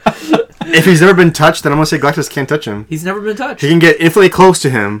 If he's never been touched, then I'm going to say Galactus can't touch him. He's never been touched. He can get infinitely close to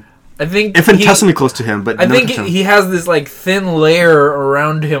him. I think Infinitesimally close to him, but I never think touch him. he has this like thin layer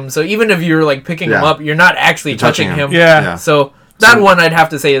around him, so even if you're like picking him Yeah. up, you're not actually You're touching touching him. Yeah. Yeah. So that one I'd have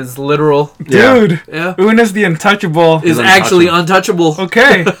to say is literal. Yeah. Dude, Yeah. Unus the Untouchable. Is actually untouchable.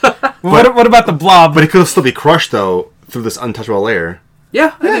 Okay. What about the Blob? But he could still be crushed, though, through this untouchable layer.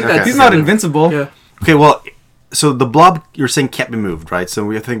 Yeah, I think Okay. that's He's not invincible. Yeah. Okay, well, so the blob you're saying can't be moved, right? So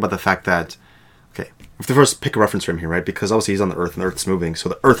we have to think about the fact that, okay, we have to first pick a reference frame here, right? Because obviously he's on the Earth and the Earth's moving, so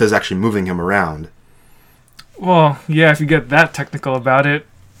the Earth is actually moving him around. Well, yeah, if you get that technical about it.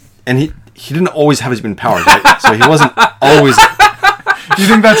 And he didn't always have his own powers, right? So he wasn't always... You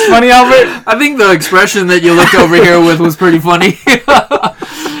think that's funny, Albert? I think the expression that you looked over here with was pretty funny.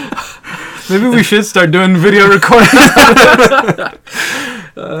 Maybe we should start doing video recordings.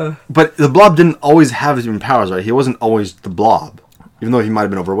 But the blob didn't always have his own powers, right? He wasn't always the blob, even though he might have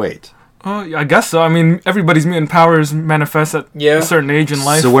been overweight. Oh, I guess so. I mean, everybody's mutant powers manifest at Yeah. a certain age in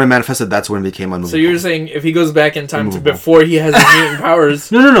life. So when it manifested, that's when it became unmovable. So you're saying if he goes back in time to Immovable. before he has his mutant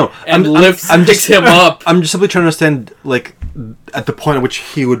powers No. and picks him up. I'm just simply trying to understand, like, at the point at which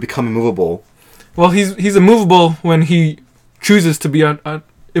he would become immovable. Well, he's immovable when he chooses to be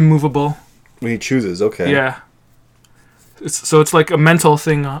immovable. When he chooses, okay. Yeah. It's like a mental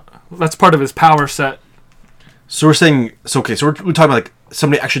thing. That's part of his power set. So we're saying, so we're talking about like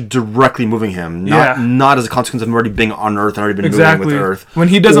somebody actually directly moving him, not as a consequence of him already being on Earth and already been Exactly. moving with the Earth. When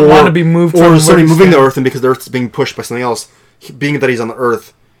he doesn't want to be moved from or where somebody he's moving the standing. Earth, and because the Earth's being pushed by something else, being that he's on the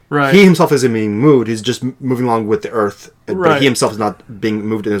Earth, Right. he himself isn't being moved. He's just moving along with the Earth, but Right. he himself is not being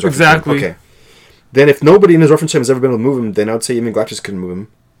moved in his reference Exactly. frame. Okay. Then if nobody in his reference frame has ever been able to move him, then I would say even Galactus couldn't move him.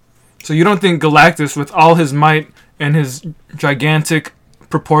 So you don't think Galactus, with all his might and his gigantic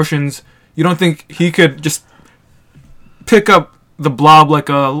proportions, you don't think he could just pick up the Blob like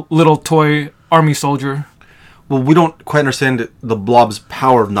a little toy army soldier? Well, we don't quite understand the blob's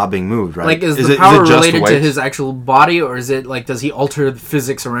power of not being moved, right? Like, is the it power just related to weight? his actual body, or is it like, does he alter the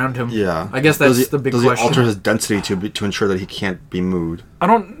physics around him? Yeah. I guess that's the big does question. he alter his density to ensure that he can't be moved? I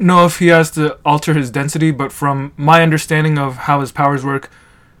don't know if he has to alter his density, but from my understanding of how his powers work,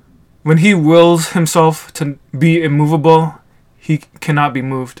 when he wills himself to be immovable, he cannot be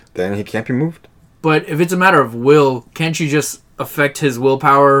moved. Then he can't be moved? But if it's a matter of will, can't you just affect his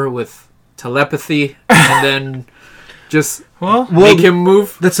willpower with telepathy and then just Well, make him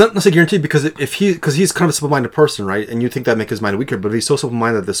move? That's not necessarily guaranteed because because he's kind of a simple-minded person, right? And you think that make his mind weaker, but if he's so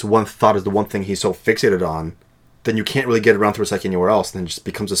simple-minded that this one thought is the one thing he's so fixated on, then you can't really get around through a psyche anywhere else. And then it just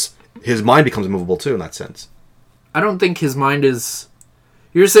becomes his mind becomes immovable too in that sense. I don't think his mind is...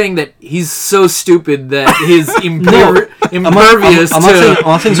 You're saying that he's so stupid that he's No, impervious I'm not saying- to I'm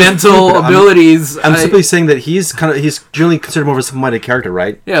not saying he's mental stupid. abilities. I'm simply saying that he's generally considered more of a simple-minded character,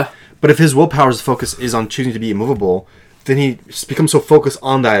 right? yeah. But if his willpower's focus is on choosing to be immovable, then he just becomes so focused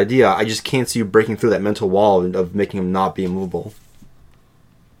on that idea. I just can't see you breaking through that mental wall of making him not be immovable.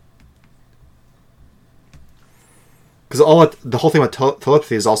 Because the whole thing about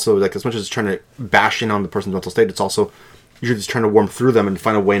telepathy is also like, as much as it's trying to bash in on the person's mental state, it's also you're just trying to warm through them and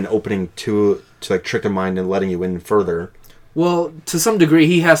find a way, an opening to like trick their mind and letting you in further. Well, to some degree,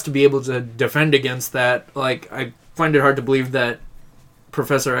 he has to be able to defend against that. Like, I find it hard to believe that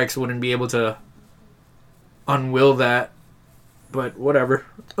Professor X wouldn't be able to unwill that, but whatever.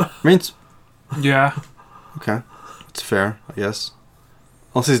 I mean, it's Yeah. okay. It's fair, I guess.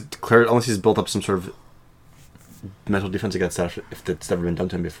 Unless he's built up some sort of mental defense against that, if it's never been done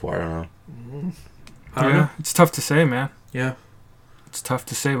to him before. I don't know. I don't know. It's tough to say, man. Yeah. It's tough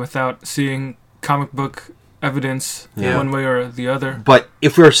to say without seeing comic book evidence Yeah. one way or the other. But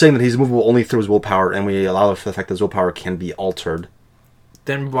if we are saying that he's movable only through his willpower, and we allow for the fact that his willpower can be altered,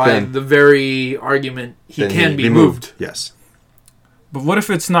 Then by the very argument, he then can be moved. Yes. But what if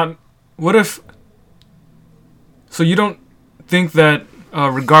it's not... What if... So you don't think that,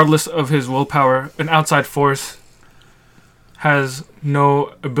 regardless of his willpower, an outside force has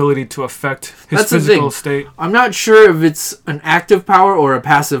no ability to affect his That's the physical thing. state? I'm not sure if it's an active power or a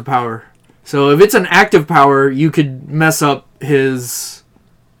passive power. So if it's an active power, you could mess up his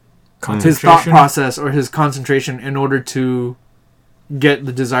thought Concentration? process or his concentration in order to get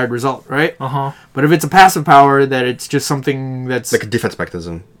the desired result, right? Uh-huh. But if it's a passive power, that it's just something that's Like a defense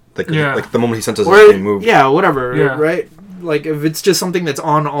mechanism. Yeah. Like the moment he senses or it's being moved. yeah, whatever, Yeah. right? Like if it's just something that's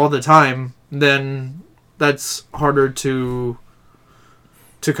on all the time, then that's harder to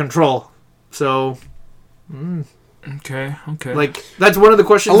control. So, Okay. like that's one of the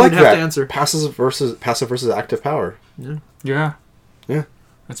questions I like we'd have that. to answer. Passive versus active power. Yeah. Yeah.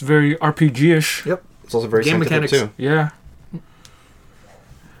 That's very RPG-ish. Yep. It's also very Game scientific mechanics. too. Yeah.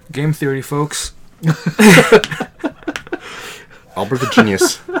 Game theory, folks. Albert the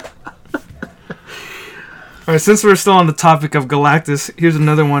Genius. All right, since we're still on the topic of Galactus, here's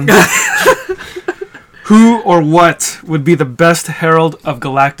another one. Who or what would be the best herald of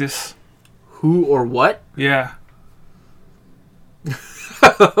Galactus? Who or what? Yeah.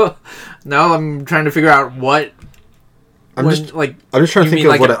 Now I'm trying to figure out what. I'm when, just like. I'm just trying You to think mean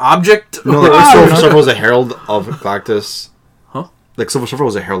of like what an object? No, Or- like I don't Silver know. Surfer was a herald of Galactus. Huh? Like Silver Surfer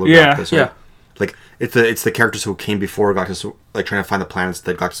was a herald of Yeah, Galactus. yeah. Right? Like it's the characters who came before Galactus, like trying to find the planets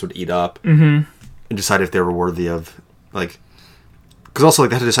that Galactus would eat up, and decide if they were worthy of, like, because also like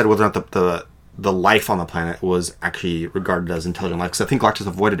they had to decide whether or not the life on the planet was actually regarded as intelligent life. Because I think Galactus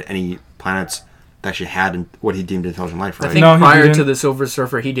avoided any planets that actually had what he deemed intelligent life. I Right? think No, he prior didn't. to the Silver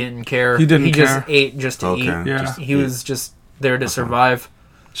Surfer, he didn't care. He didn't just care. ate just to Okay. eat. Yeah. He was just there to survive.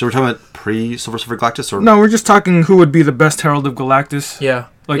 So we're talking about pre Silver Surfer Galactus, or No, we're just talking who would be the best herald of Galactus. Yeah.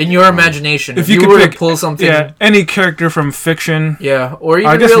 Like- in your imagination, if you you could were pick- to pull something, Yeah, any character from fiction. or even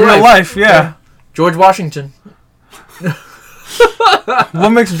I guess real, life, yeah. George Washington. What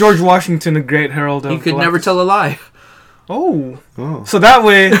makes George Washington a great herald of He could Galactus? never tell a lie. Oh. Oh. So that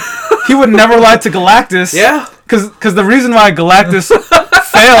way, he would never lie to Galactus. Yeah. Because the reason why Galactus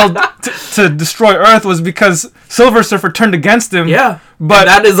failed to destroy Earth was because Silver Surfer turned against him. Yeah. But And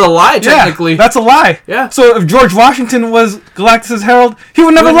that is a lie, technically. Yeah, that's a lie. Yeah. So if George Washington was Galactus's herald, he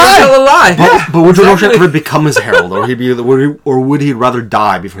would never He would never tell lie. a lie. But would George exactly. Washington ever become his herald, or would he rather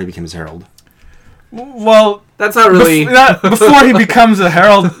die before he became his herald? Well, That's not really. before he becomes a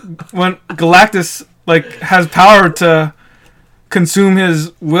herald, when Galactus has power to consume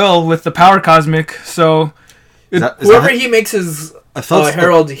his will with the power cosmic, so Is Whoever he makes his I thought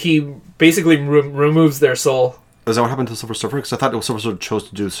herald, he basically removes their soul. Is that what happened to Silver Surfer? Because I thought Silver Surfer chose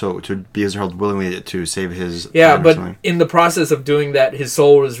to do so, to be his herald willingly to save his. Yeah, friend or but something. in the process of doing that, his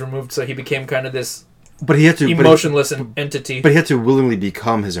soul was removed, so he became kind of this But he had to emotionless entity. But he had to willingly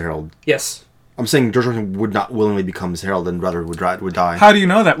become his herald. Yes. I'm saying George Washington would not willingly become his herald, and rather would die. how do you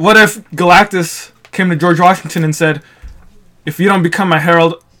know that? What if Galactus came to George Washington and said, if you don't become my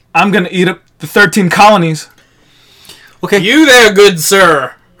herald, I'm going to eat up the 13 colonies? Okay. You there, good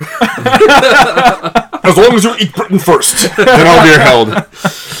sir. As long as you eat Britain first, then I'll be your herald.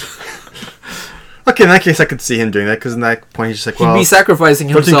 Okay, in that case, I could see him doing that, because in that point, he's just like, He'd well, be sacrificing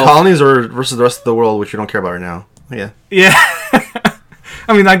 13 himself. colonies or versus the rest of the world, which you don't care about right now. Yeah. Yeah.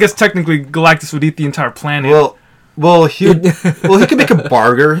 I mean, I guess technically Galactus would eat the entire planet. Well, he could make a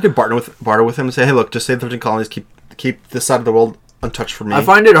barter. He could barter with him and say, hey, look, just save the 13 colonies, keep this side of the world untouched for me. I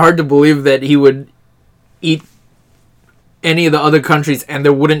find it hard to believe that he would eat any of the other countries, and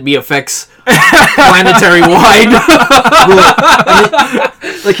there wouldn't be effects planetary wide.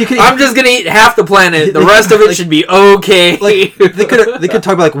 Like you could, I'm just gonna eat half the planet. The rest of it should be okay. like they could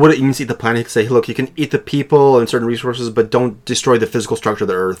talk about like what it means to eat the planet. They could say, look, you can eat the people and certain resources, but don't destroy the physical structure of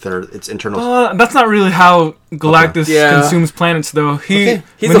the Earth or its internal. That's not really how Galactus Yeah. consumes planets, though. He's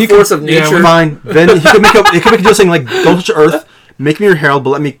when a force of yeah, nature. when- Fine. Then he could make a deal saying like, don't touch Earth, make me your herald,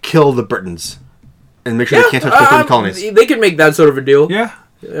 but let me kill the Britons, and make sure they can't touch the Britain colonies. They can make that sort of a deal. yeah.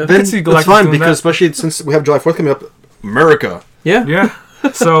 Then could see that's Galactus fine doing because that. especially since we have July 4th coming up, America. Yeah. Yeah.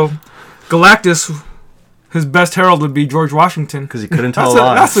 So, Galactus, his best herald would be George Washington. Because he couldn't tell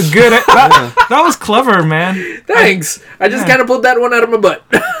That's lies. a good. That was clever, man. Thanks. I just Yeah. kind of pulled that one out of my butt.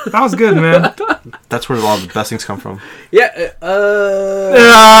 That was good, man. That's where a lot of the best things come from. Yeah.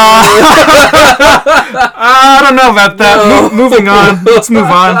 I don't know about that. Moving on. Let's move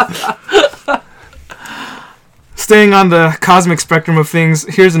on. Staying on the cosmic spectrum of things,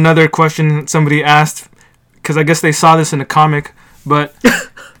 here's another question that somebody asked, because I guess they saw this in a comic, but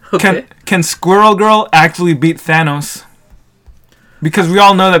Okay. can Squirrel Girl actually beat Thanos? Because we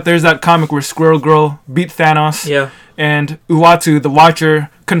all know that there's that comic where Squirrel Girl beat Thanos, Yeah. and Uatu, the Watcher,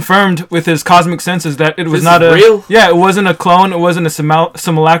 confirmed with his cosmic senses that it was This not is a real? Yeah, it wasn't a clone, it wasn't a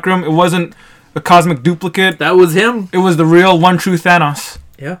simulacrum, it wasn't a cosmic duplicate. That was him. It was the real one true Thanos.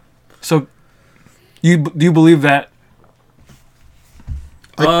 Yeah. So, do you believe that?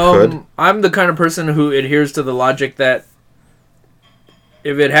 I could. I'm the kind of person who adheres to the logic that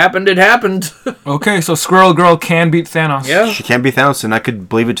if it happened, it happened. Okay, so Squirrel Girl can beat Thanos. Yeah. She can't be Thanos, and I could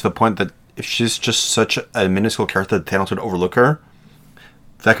believe it to the point that if she's just such a minuscule character that Thanos would overlook her,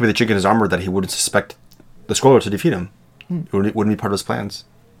 that could be the chick in his armor that he wouldn't suspect the Squirrel to defeat him. It wouldn't be part of his plans.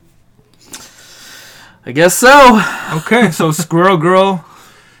 I guess so. Okay, so Squirrel Girl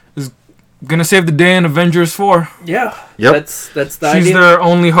is gonna save the day in Avengers 4. Yeah. Yep. That's the She's idea. their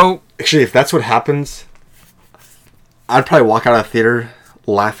only hope. Actually, if that's what happens, I'd probably walk out of the theater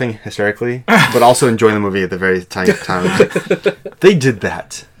laughing hysterically, but also enjoying the movie at the very time. They did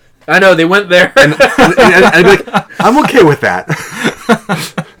that. I know they went there. And I'd be like, I'm okay with that.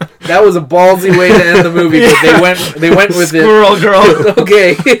 That was a ballsy way to end the movie, but they went with it. Squirrel Girl.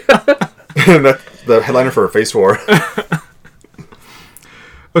 Okay. And that's the headliner for Phase 4.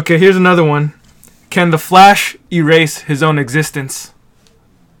 Okay, here's another one. Can the Flash erase his own existence?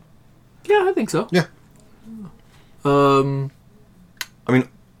 Yeah, I think so. Yeah. Um. I mean,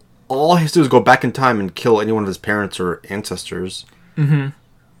 all he has to do is go back in time and kill any one of his parents or ancestors. Mm-hmm.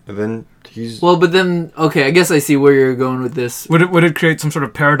 And then he's... Well, but then okay, I guess I see where you're going with this. Would it create some sort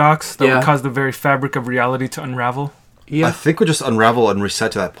of paradox that Yeah. would cause the very fabric of reality to unravel? I Yeah. think we just unravel and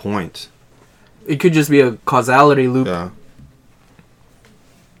reset to that point. It could just be a causality loop. Yeah.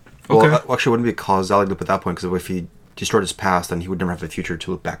 Okay. Well, actually, it wouldn't be a causality loop at that point, because if he destroyed his past, then he would never have a future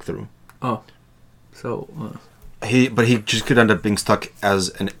to look back through. Oh. So. But he just could end up being stuck as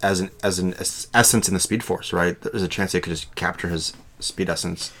an essence in the Speed Force, right? There's a chance they could just capture his speed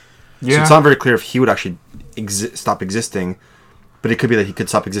essence. Yeah. So it's not very clear if he would actually stop existing, but it could be that he could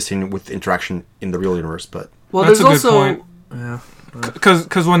stop existing with interaction in the real universe. But Well, That's there's a good also. point. Yeah.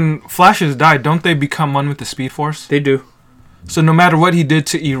 Because when Flashes die, don't they become one with the Speed Force? They do. So no matter what he did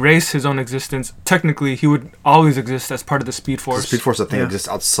to erase his own existence, technically he would always exist as part of the Speed the Force. Speed Force, I think, Yeah. exists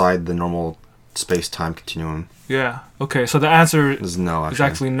outside the normal space-time continuum. Yeah. Okay, so the answer Is no, is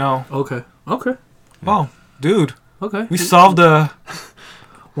actually no. Okay. Okay. Oh, dude. Okay. We solved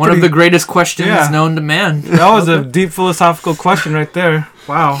One of the greatest questions Yeah. known to man. that was a deep philosophical question right there.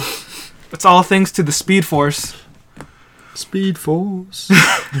 Wow. It's all thanks to the Speed Force. Speed Force.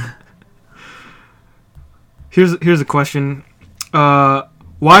 Here's a question.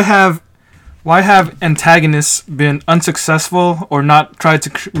 Why have antagonists been unsuccessful or not tried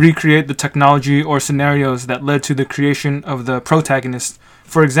to recreate the technology or scenarios that led to the creation of the protagonist?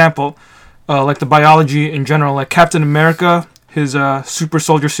 For example, like the biology in general, like Captain America, his super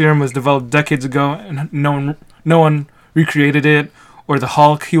soldier serum was developed decades ago and no one recreated it. Or the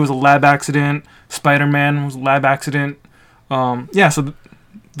Hulk, he was a lab accident. Spider-Man was a lab accident. So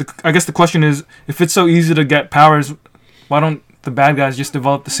I guess the question is, if it's so easy to get powers, why don't the bad guys just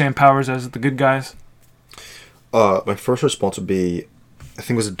develop the same powers as the good guys? My first response would be, I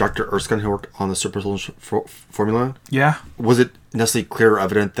think it was Dr. Erskine who worked on the super soldier formula. Yeah. Was it necessarily clear or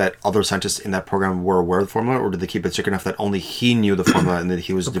evident that other scientists in that program were aware of the formula, or did they keep it secret enough that only he knew the formula and that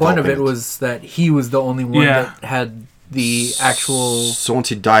he was The point developing of it was that he was the only one Yeah. that had the actual. So once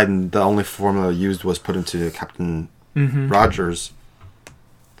he died and the only formula used was put into Captain Rogers,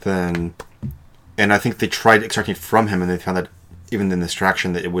 then... And I think they tried extracting it from him, and they found that even in the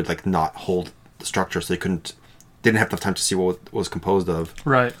extraction that it would like not hold the structure, so they couldn't didn't have enough time to see what it was composed of.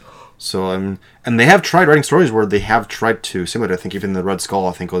 Right. So and they have tried writing stories where they have tried to simulate. I think even the Red Skull,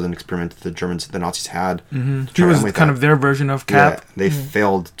 I think, was an experiment that the Nazis had. Mm-hmm. He was kind of their version of Cap. Yeah, they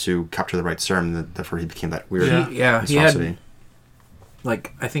failed to capture the right serum, and therefore he became that weird He monstrosity. had,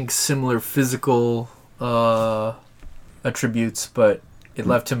 like, I think similar physical attributes, but it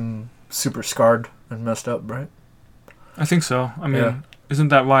left him super scarred and messed up, right? I think so. I mean, isn't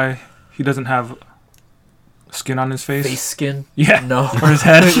that why he doesn't have skin on his face? Face skin? Yeah. No. Or his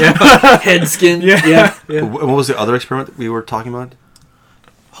head? Yeah. Head skin? Yeah. What was the other experiment we were talking about?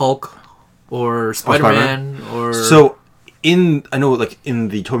 Hulk or Spider-Man or... So, I know, like, in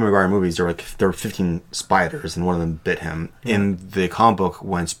the Tobey Maguire movies, there were 15 spiders, and one of them bit him. Yeah. In the comic book,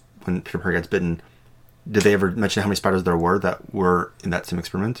 when Peter Parker gets bitten, did they ever mention how many spiders there were that were in that same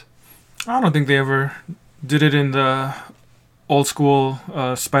experiment? I don't think they ever did it in the old school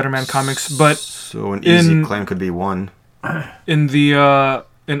Spider-Man comics, but so an easy claim could be one. In the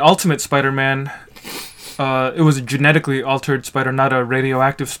in Ultimate Spider-Man, it was a genetically altered spider, not a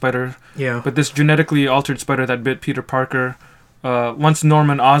radioactive spider. Yeah. But this genetically altered spider that bit Peter Parker, once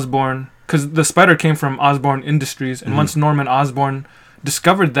Norman Osborn, because the spider came from Osborn Industries, and once Norman Osborn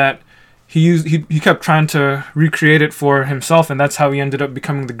discovered that, he kept trying to recreate it for himself, and that's how he ended up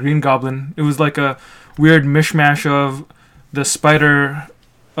becoming the Green Goblin. It was like a weird mishmash of the spider,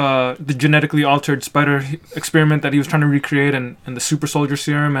 the genetically altered spider experiment that he was trying to recreate, and the super soldier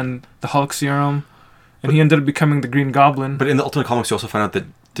serum and the Hulk serum, and he ended up becoming the Green Goblin. But in the Ultimate Comics, you also find out that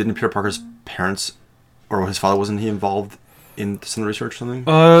didn't Peter Parker's parents or his father, wasn't he involved in some research or something?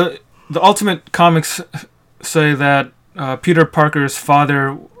 The Ultimate Comics say that Peter Parker's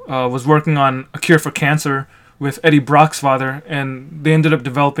father was working on a cure for cancer with Eddie Brock's father, and they ended up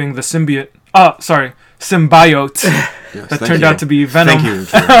developing the symbiote. Symbiote. Yes, that turned out to be Venom. Thank you.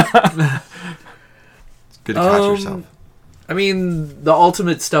 It's good to catch yourself. I mean, the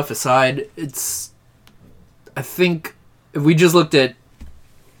Ultimate stuff aside, I think if we just looked at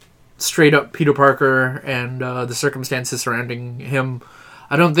straight up Peter Parker and the circumstances surrounding him,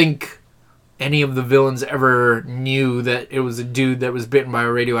 I don't think any of the villains ever knew that it was a dude that was bitten by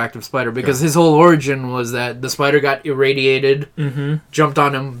a radioactive spider, because his whole origin was that the spider got irradiated, jumped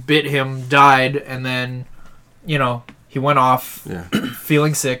on him, bit him, died, and then, he went off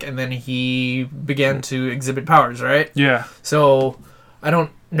feeling sick, and then he began to exhibit powers, right? Yeah. So I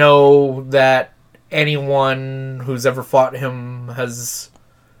don't know that anyone who's ever fought him has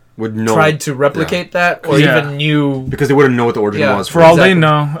tried to replicate that, or even knew, because they wouldn't know what the origin was. For all they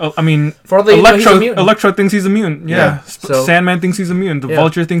know, I mean, for all they know, he's immune. Electro thinks he's immune. Yeah. So, Sandman thinks he's immune. The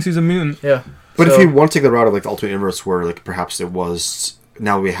Vulture thinks he's immune. Yeah. But if you want to take the route of like the Ultimate Universe, where like perhaps it was,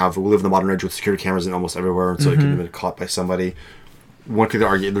 now we live in the modern age with security cameras in almost everywhere, so it could have been caught by somebody. One could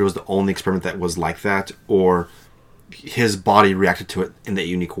argue that it was the only experiment that was like that, or his body reacted to it in that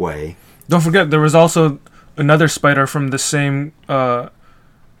unique way. Don't forget, there was also another spider from the same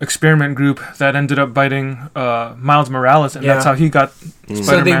experiment group that ended up biting Miles Morales, and that's how he got Spider-Man.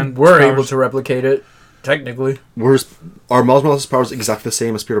 So they were able to replicate it, technically. Are Miles Morales' powers exactly the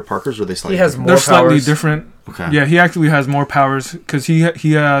same as Peter Parker's, or are they slightly different? They're slightly different. Okay. Yeah, he actually has more powers, because he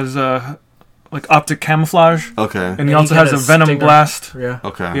has like optic camouflage. Okay. And he also has a venom stinger. blast. Yeah.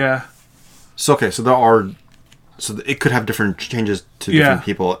 Okay. Yeah. So it could have different changes to different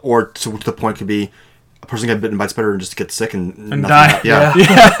people, or to the point could be a person get bitten by a spider and just get sick and die. Yeah.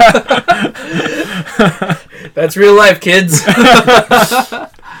 That's real life, kids.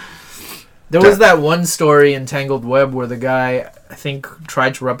 There was that one story in Tangled Web where the guy, I think,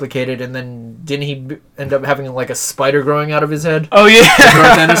 tried to replicate it, and then didn't he end up having like a spider growing out of his head? Oh yeah, the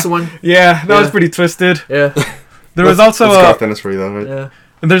Garth Ennis one. Yeah, that was pretty twisted. Yeah. There was also Garth Ennis for you, though, right? Yeah.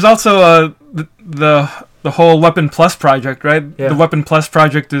 And there's also the whole Weapon Plus project, right? Yeah. The Weapon Plus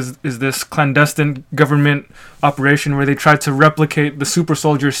project is this clandestine government operation where they tried to replicate the super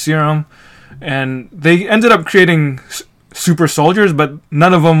soldier serum, and they ended up creating super soldiers, but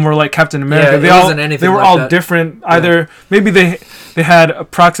none of them were like Captain America. Yeah, they were all different. Either maybe they had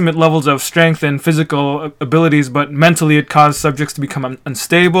approximate levels of strength and physical abilities, but mentally it caused subjects to become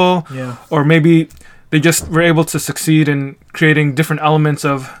unstable. Yeah. Or maybe they just were able to succeed in creating different elements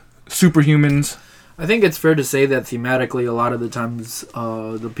of superhumans. I think it's fair to say that thematically, a lot of the times,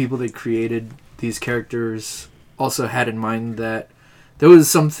 the people that created these characters also had in mind that there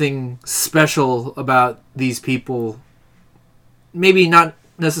was something special about these people. Maybe not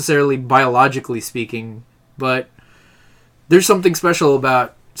necessarily biologically speaking, but there's something special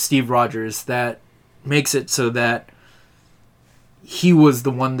about Steve Rogers that makes it so that he was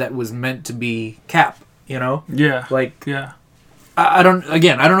the one that was meant to be Cap, Yeah. Like, yeah. I don't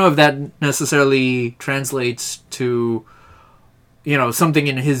know if that necessarily translates to, something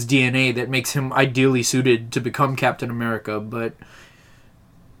in his DNA that makes him ideally suited to become Captain America, but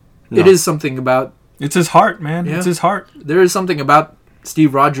it is something about... It's his heart, man. Yeah. It's his heart. There is something about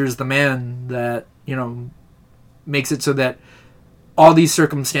Steve Rogers, the man, that, makes it so that all these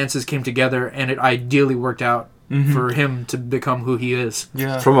circumstances came together and it ideally worked out for him to become who he is.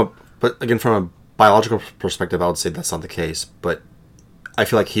 Yeah. But again, from a biological perspective, I would say that's not the case. But I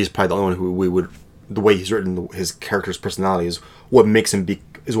feel like he's probably the only one who we would, the way he's written his character's personality is what makes him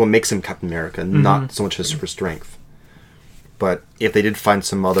Captain America, not so much his super strength. But if they did find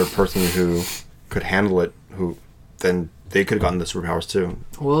some other person who could handle it, then they could have gotten the superpowers too.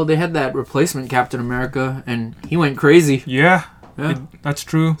 Well, they had that replacement Captain America, and he went crazy. Yeah. Yeah. That's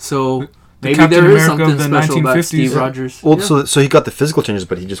true. So maybe Captain there is America something of the special about 1950s. Steve Rogers. Well, Yeah. so he got the physical changes,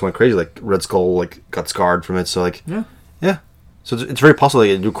 but he just went crazy. Like Red Skull, got scarred from it. So yeah. So it's very possible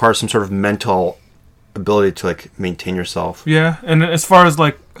it requires some sort of mental ability to maintain yourself. Yeah, and as far as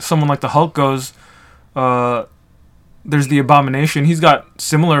someone like the Hulk goes, there's the Abomination. He's got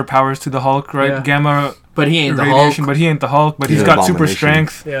similar powers to the Hulk, right? Yeah. Gamma But he ain't the radiation, Hulk. but he ain't the Hulk. But He's he's an got super Abomination.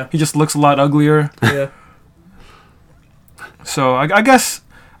 strength. Yeah. He just looks a lot uglier. Yeah. So I guess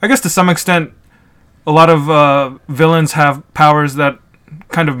to some extent, a lot of villains have powers that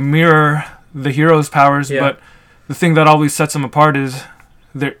kind of mirror the hero's powers. Yeah. But the thing that always sets them apart is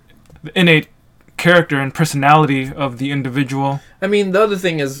the innate character and personality of the individual. I mean, the other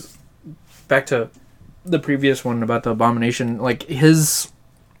thing is, back to the previous one about the Abomination, his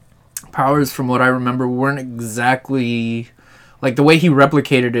powers, from what I remember, weren't exactly... the way he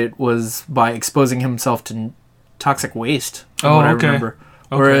replicated it was by exposing himself to toxic waste, from what I remember.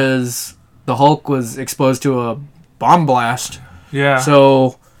 Okay. Whereas the Hulk was exposed to a bomb blast. Yeah.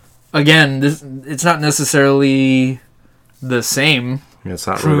 So, again, it's not necessarily the same. Yeah, it's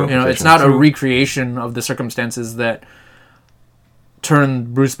not True. really It's not a True. recreation of the circumstances that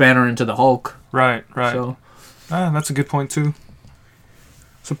turned Bruce Banner into the Hulk. Right. So, That's a good point too.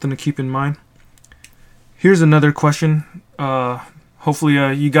 Something to keep in mind. Here's another question. Hopefully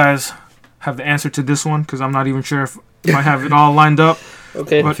you guys have the answer to this one, because I'm not even sure if I have it all lined up.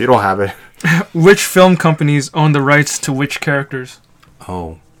 okay. If you don't have it. Which film companies own the rights to which characters?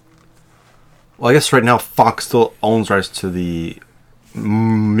 Oh. Well, I guess right now Fox still owns rights to the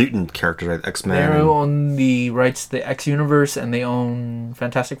mutant characters, right? X-Men. They and own the rights to the X Universe, and they own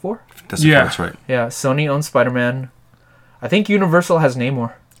Fantastic Four. Fantastic Yeah. Four, that's right. Yeah, Sony owns Spider-Man. I think Universal has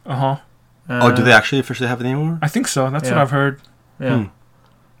Namor. Uh-huh. Oh, do they actually officially have it anymore? I think so. That's what Yeah. I've heard. Yeah.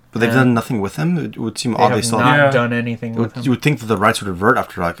 But they've done nothing with them? It would seem They odd they have still not Yeah. done anything with You him. would think that the rights would revert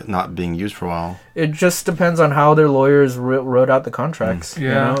after not being used for a while. It just depends on how their lawyers wrote out the contracts.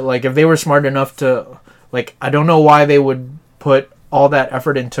 Yeah. If they were smart enough to... I don't know why they would put all that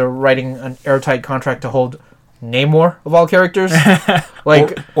effort into writing an airtight contract to hold Namor, of all characters.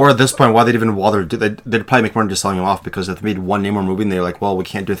 Or at this point, why they'd even bother? They'd probably make money just selling him off, because if they made one Namor movie and they're like, well, we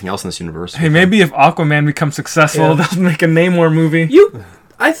can't do anything else in this universe. Hey, maybe if Aquaman becomes successful, Yeah. they'll make a Namor movie.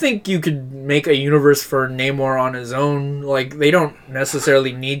 I think you could make a universe for Namor on his own. They don't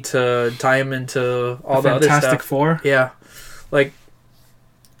necessarily need to tie him into all the other Fantastic stuff. Four. Yeah.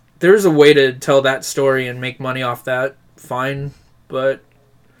 There's a way to tell that story and make money off that. Fine. But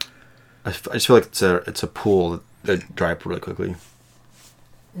I just feel like it's a pool that dry up really quickly.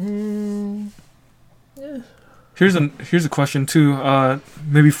 Here's a question too,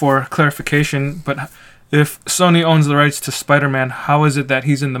 maybe for clarification, but if Sony owns the rights to Spider-Man, how is it that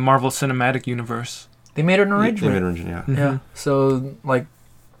he's in the Marvel Cinematic Universe? they made an They arrangement. made an arrangement, yeah. Yeah. So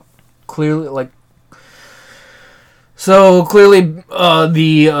clearly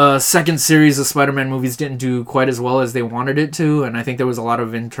the second series of Spider-Man movies didn't do quite as well as they wanted it to, and I think there was a lot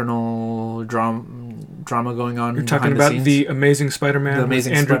of internal drama going on. You're talking behind about scenes. the Amazing Spider-Man The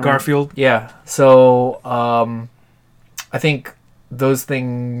Amazing with Andrew Spider-Man. Garfield. Yeah. So I think those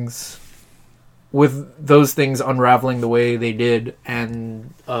things unraveling the way they did,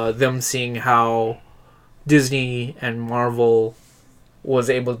 and them seeing how Disney and Marvel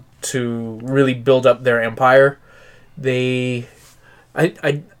was able to really build up their empire, I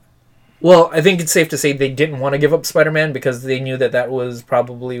think it's safe to say they didn't want to give up Spider-Man, because they knew that was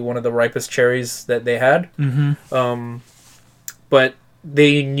probably one of the ripest cherries that they had. Mm-hmm. But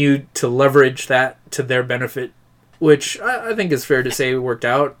they knew to leverage that to their benefit, which I think is fair to say worked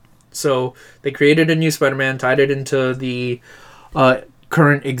out. So they created a new Spider-Man, tied it into the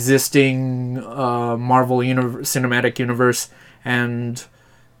current existing Marvel Cinematic Universe, and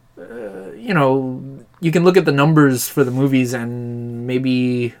you can look at the numbers for the movies, and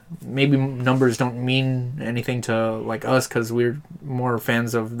maybe numbers don't mean anything to like us because we're more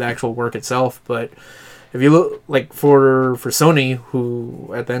fans of the actual work itself. But if you look like for Sony,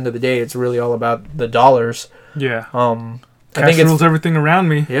 who at the end of the day, it's really all about the dollars. Yeah. I Cash think rules everything around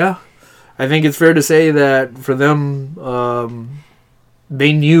me. Yeah, I think it's fair to say that for them,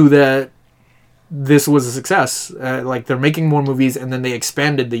 they knew that this was a success. Like they're making more movies, and then they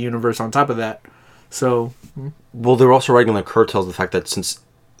expanded the universe on top of that. So, Well, they're also writing on the curtails the fact that since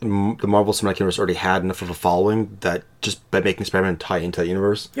the Marvel Cinematic Universe already had enough of a following, that just by making Spider-Man tie into that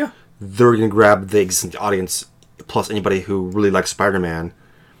universe, yeah, they're going to grab the existing audience plus anybody who really likes Spider-Man.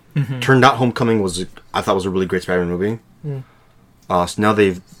 Turned out Homecoming I thought was a really great Spider-Man movie. So now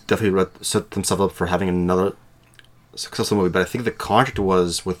they've definitely set themselves up for having another successful movie. But I think the contract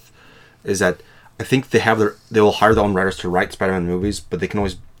is that I think they will hire their own writers to write Spider-Man movies, but they can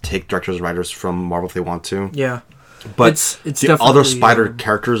always take directors and writers from Marvel if they want to. yeah. But It's the other Spider definitely,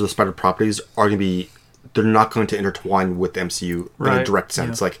 characters, the Spider properties, are going to be... They're not going to intertwine with the MCU in a Right. direct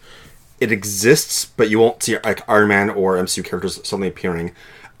sense. Yeah. Like, it exists, but you won't see like Iron Man or MCU characters suddenly appearing.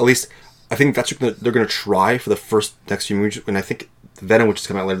 At least, I think that's what they're going to try for the next few movies. And I think Venom, which is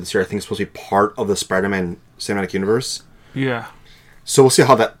coming out later this year, I think is supposed to be part of the Spider-Man cinematic universe. Yeah. So we'll see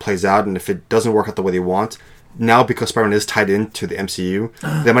how that plays out, and if it doesn't work out the way they want, now because Spider-Man is tied into the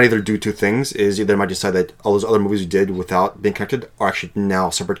MCU, they might either do two things: is either they might decide that all those other movies we did without being connected are actually now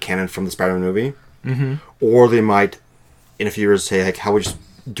separate canon from the Spider-Man movie, or they might, in a few years, say like, how we just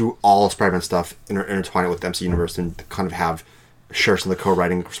do all Spider-Man stuff, intertwine it with the MCU universe, and kind of have share some of the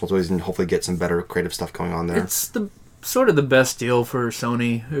co-writing responsibilities, and hopefully get some better creative stuff going on there. it's the sort of the best deal for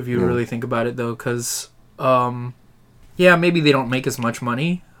Sony if you really think about it, though, because yeah, maybe they don't make as much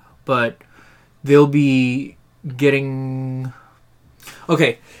money, but they'll be getting...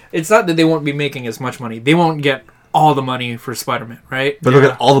 Okay, it's not that they won't be making as much money. They won't get all the money for Spider-Man, right? But they'll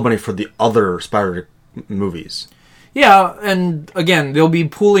get all the money for the other Spider movies. Yeah, and again, they'll be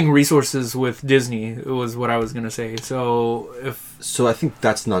pooling resources with Disney, was what I was going to say. So I think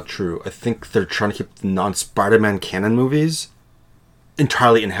that's not true. I think they're trying to keep the non-Spider-Man canon movies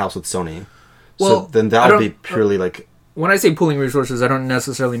entirely in-house with Sony. Well, so then that would be purely like... When I say pooling resources, I don't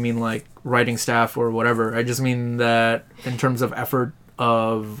necessarily mean like writing staff or whatever. I just mean that in terms of effort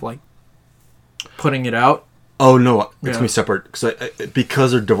of like putting it out. Oh, no, it's going to be separate.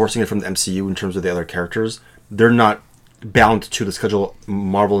 Because they're divorcing it from the MCU in terms of the other characters, they're not bound to the schedule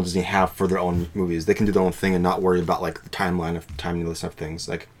Marvel and Disney have for their own movies. They can do their own thing and not worry about like the timeline of timeliness of things.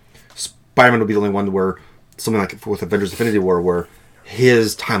 Like Spider-Man will be the only one where something like with Avengers Infinity War where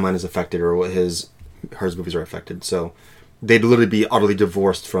his timeline is affected or his movies are affected. So they'd literally be utterly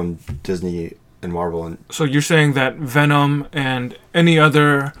divorced from Disney and Marvel. And So you're saying that Venom and any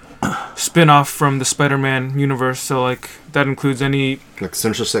other spin-off from the Spider-Man universe, so like that includes any like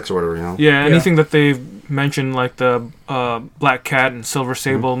Sinister Six or whatever, you know? Yeah, anything that they've mentioned, like the Black Cat and Silver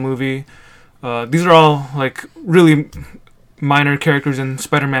Sable movie. These are all like really minor characters in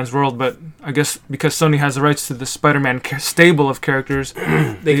Spider-Man's world, but I guess because Sony has the rights to the Spider-Man stable of characters,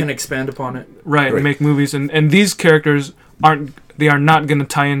 They can expand upon it. right, and make movies. And these characters are not going to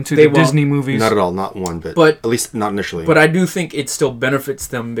tie into the Disney movies. Not at all, not one bit. But at least not initially. But I do think it still benefits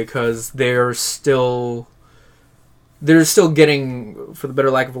them because they're still getting, for the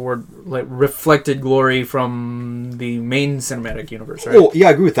better lack of a word, like reflected glory from the main cinematic universe, right? Oh, yeah,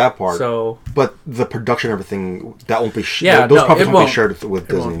 I agree with that part. So, but the production, everything, that won't be those properties won't be shared with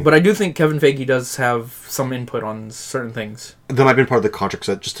Disney. But I do think Kevin Feige does have some input on certain things. That might have been part of the contract,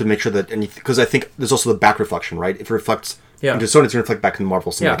 just to make sure that because I think there's also the back reflection, right? If it reflects into Sony, it's going to reflect back in the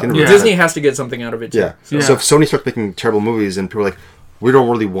Marvel Cinematic Universe. Disney has to get something out of it too. Yeah. So if Sony starts making terrible movies and people are like, we don't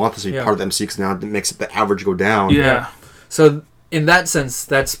really want this to be part of the MCU because now it makes the average go down. Yeah. So in that sense,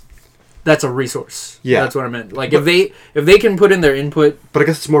 that's a resource. Yeah. That's what I meant. Like if they can put in their input. But I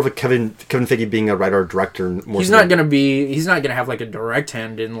guess it's more of a Kevin Feige being a writer or director. He's not gonna have like a direct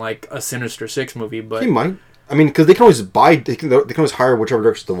hand in like a Sinister Six movie, but he might. I mean, because they can always they can always hire whichever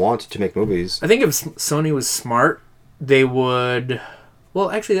directors they want to make movies. I think if Sony was smart, they would. Well,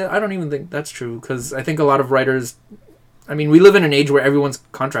 actually, I don't even think that's true because I think a lot of writers. I mean, we live in an age where everyone's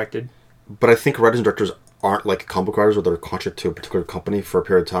contracted. But I think writers and directors aren't like comic book writers where they're contracted to a particular company for a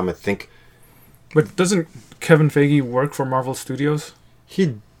period of time. I think. But doesn't Kevin Feige work for Marvel Studios?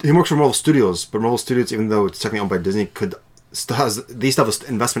 He works for Marvel Studios, but Marvel Studios, even though it's technically owned by Disney, still have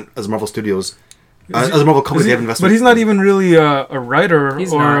investment as Marvel Studios. As a Marvel company, they have investment. But he's not even really a writer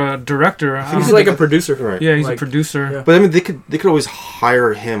He's or not. a director. He's like a producer. Right. Yeah, he's like, a producer. yeah. But I mean, they could always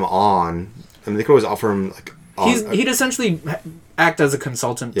hire him on. I mean, they could always offer him like He'd essentially act as a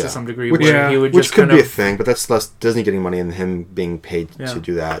consultant Yeah. to some degree, Which- where he would which just could kind be a of. thing, but that's less Disney getting money and him being paid Yeah. to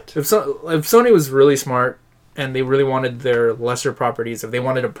do that. If Sony was really smart and they really wanted their lesser properties, if they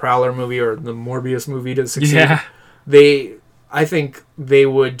wanted a Prowler movie or the Morbius movie to succeed, Yeah. I think they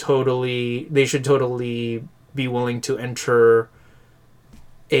should totally be willing to enter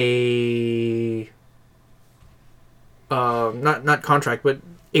a not contract, but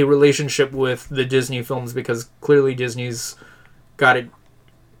a relationship with the Disney films, because clearly Disney's got it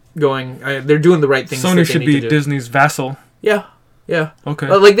going. They're doing the right things. Sony that they should need be to do. Disney's vassal. Yeah. Okay.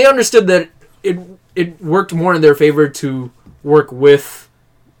 Like, they understood that it worked more in their favor to work with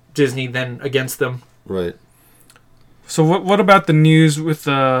Disney than against them. Right. So what about the news with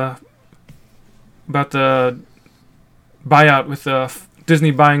about the buyout with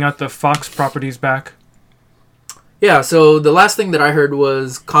Disney buying out the Fox properties back? Yeah, so the last thing that I heard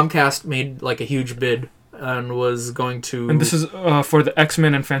was Comcast made like a huge bid and was going to. And this is for the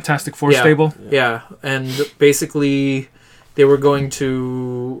X-Men and Fantastic Four Yeah. stable. Yeah, and basically they were going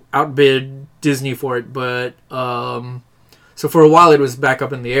to outbid Disney for it, but so for a while it was back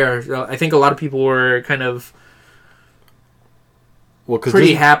up in the air. I think a lot of people were kind of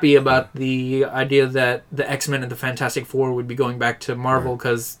pretty happy about the idea that the X-Men and the Fantastic Four would be going back to Marvel,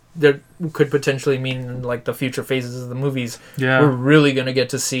 because that could potentially mean like the future phases of the movies. Yeah. We're really going to get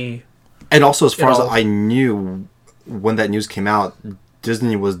to see. And also, as far as all. I knew, when that news came out,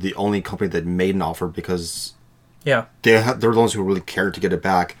 Disney was the only company that made an offer, because Yeah. they're the ones who really cared to get it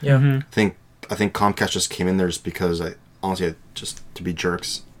back. Yeah. Mhm. I think Comcast just came in there just because, honestly, just to be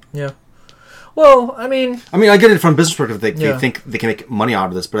jerks. Yeah. Well, I mean, I get it from a business perspective. They Yeah. think they can make money out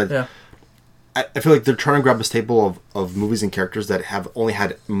of this, but yeah. I feel like they're trying to grab a staple of movies and characters that have only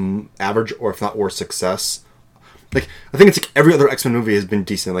had average or if not worse success. Like, I think it's like every other X-Men movie has been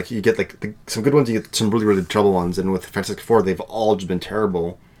decent. Like, you get like some good ones, you get some really, really trouble ones, and with Fantastic Four, they've all just been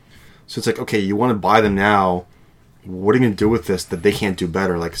terrible. So it's like, okay, you want to buy them now. What are you going to do with this that they can't do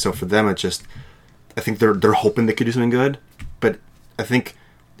better? Like, so for them, it's just, I think they're hoping they could do something good, but I think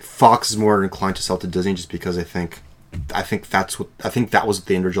Fox is more inclined to sell to Disney just because I think that was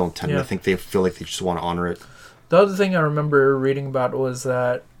the original intent. Yeah. I think they feel like they just want to honor it. The other thing I remember reading about was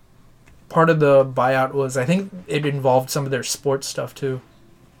that part of the buyout was, I think it involved some of their sports stuff too.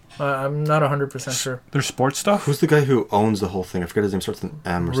 I'm not 100% sure. Their sports stuff? Who's the guy who owns the whole thing? I forget his name. Starts with an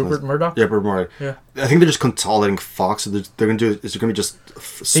M or something. Rupert Murdoch? Yeah, Rupert Murdoch. Yeah. I think they're just consolidating Fox. So they're going to do. Is it going to be just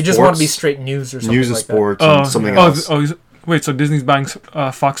sports? They just want to be straight news or something news and like sports and something else? Wait, so Disney's buying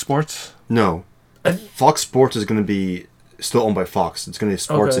Fox Sports? No, Fox Sports is going to be still owned by Fox. It's going to be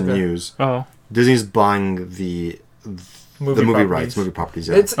sports and news. Oh. Disney's buying the movie properties. rights, movie properties.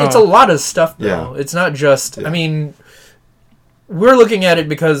 Yeah. It's a lot of stuff though. Yeah. It's not just. Yeah. I mean, we're looking at it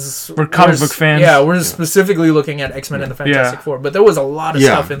because We're comic book fans. Yeah, we're specifically looking at X-Men and the Fantastic Four, but there was a lot of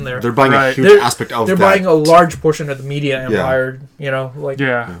stuff in there. They're buying a Right. huge aspect of They're that. buying a large portion of the media empire. You know, like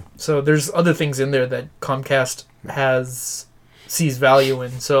Yeah. so. There's other things in there that Comcast sees value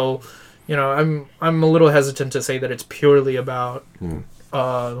in. So, you know, I'm a little hesitant to say that it's purely about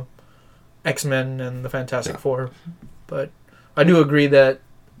X-Men and the Fantastic Four, but I do agree that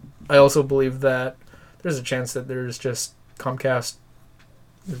I also believe that there's a chance that there's just Comcast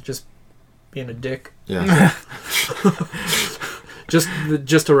is just being a dick. Yeah.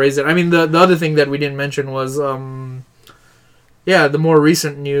 just to raise it. I mean, the other thing that we didn't mention was the more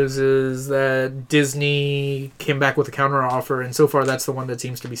recent news is that Disney came back with a counter offer, and so far that's the one that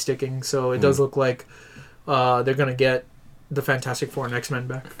seems to be sticking. So it does look like they're going to get the Fantastic Four and X-Men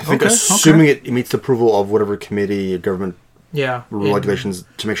back. I think assuming it meets the approval of whatever committee, government regulations,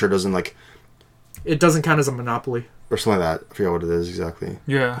 to make sure it doesn't it doesn't count as a monopoly. Or something like that. I forget what it is exactly.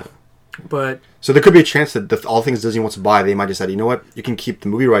 Yeah. But so there could be a chance that all things Disney wants to buy, they might decide, you know what, you can keep the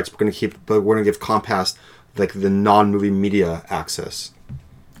movie rights, but we're going to give Comcast like the non-movie media access.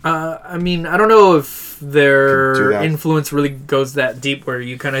 I mean, I don't know if their Do that. influence really goes that deep where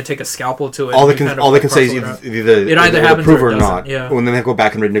you kind of take a scalpel to it. All they and can you kind of say is parcel it out. either It either happens approve or or it not. doesn't, yeah. And then they go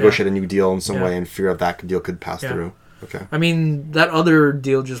back and renegotiate a new deal in some Yeah. way and figure out that deal could pass Yeah. through. Okay. I mean, that other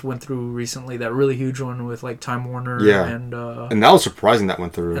deal just went through recently. That really huge one with like Time Warner. Yeah. And that was surprising that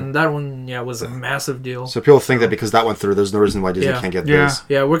went through. that one, was a massive deal. So people think that because that went through, there's no reason why Disney Yeah. can't get Yeah. this.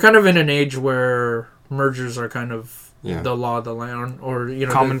 Yeah, we're kind of in an age where mergers are kind of Yeah. the law of the land, or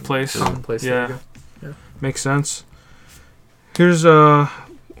Commonplace. Commonplace. Yeah. There you go. Makes sense. Here's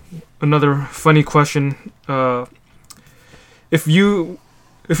another funny question. If you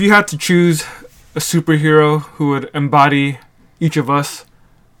had to choose a superhero who would embody each of us,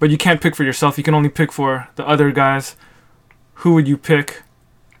 but you can't pick for yourself, you can only pick for the other guys, who would you pick?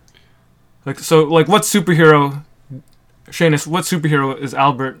 Like what superhero, Shanus? What superhero is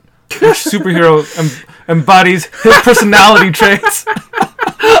Albert? Which superhero embodies his personality traits?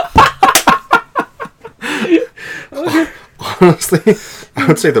 Honestly, I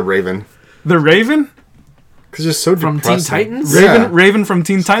would say the Raven. The Raven? Because it's so From depressing. Teen Titans? Yeah. Raven from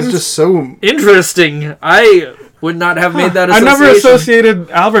Teen Titans? It's just so... Interesting. I would not have made that I association. never associated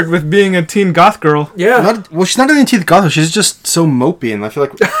Albert with being a teen goth girl. Yeah. Well, she's not even Teeth Gotham. She's just so mopey, and I feel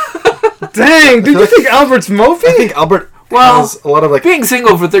like... Dang, dude, you think Albert's mopey? I think Albert Well, has a lot of, like... Being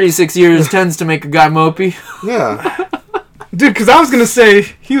single for 36 years tends to make a guy mopey. Yeah. Dude, because I was going to say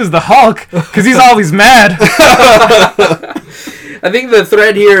he was the Hulk, because he's always mad. I think the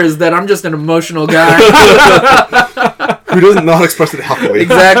thread here is that I'm just an emotional guy. Who doesn't know how to express it healthily.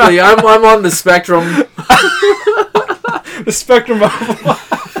 Exactly. I'm on the spectrum. The spectrum of... Raven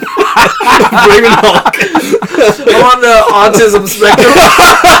Hulk. I'm on the autism spectrum.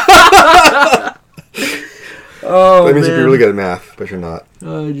 Oh, That means man. you're really good at math, but you're not.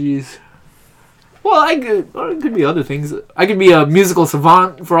 Oh, jeez. Well, it could be other things. I could be a musical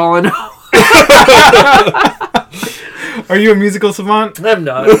savant for all I know. Are you a musical savant? I'm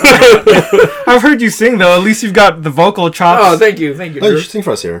not. I've heard you sing, though. At least you've got the vocal chops. Oh, thank you, Oh, you Drew. should sing for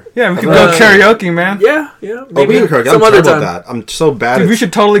us here. Yeah, we could Uh, go karaoke, man. Yeah. Oh, Maybe we can karaoke. some I'm other terrible time. at that. I'm so bad Dude, at we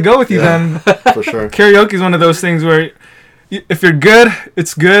should totally go with you Yeah. then. for sure. Karaoke is one of those things where if you're good,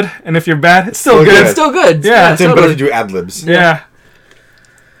 it's good, and if you're bad, it's still Still good. good. It's still good. Yeah, It's even better totally. to do ad-libs. Yeah.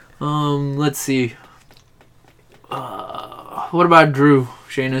 Let's see. What about Drew,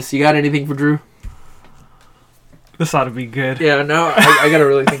 Shanus? You got anything for Drew? This ought to be good. Yeah, no, I gotta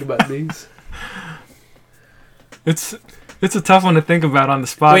really think about these. It's a tough one to think about on the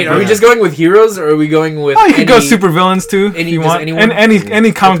spot. Wait, are but- we just going with heroes, or are we going with? Oh, you could go any- super villains too if any- you just want, anyone? and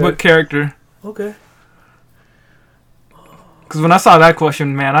any comic Okay. book character. Okay. Because when I saw that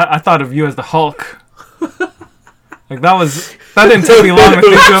question, man, I thought of you as the Hulk. Like that didn't take me long to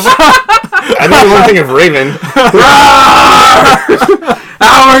think of. I didn't want to think of Raven.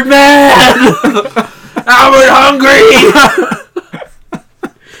 Howard man, Howard hungry.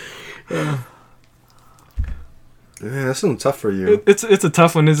 Yeah, that's something tough for you. It's a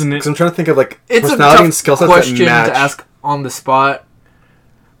tough one, isn't it? Because I'm trying to think of like It's a personality and tough skill sets question that match. to ask on the spot.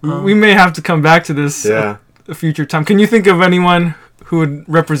 We may have to come back to this Yeah. a future time. Can you think of anyone who would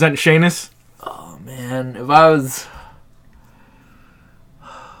represent Shanus? Oh man, if I was,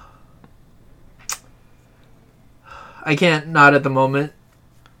 I can't. Not at the moment.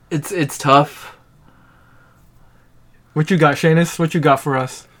 It's tough. What you got, Shanus? What you got for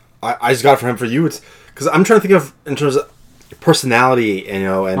us? I just got it for him. For you, it's because I'm trying to think of in terms of personality,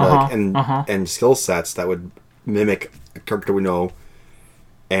 and and skill sets that would mimic a character we know.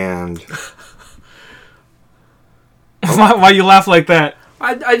 And Why you laugh like that?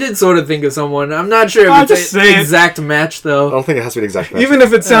 I did sort of think of someone. I'm not sure Oh, if just it's say an it. exact match I though. don't think it has to be the exact match. Even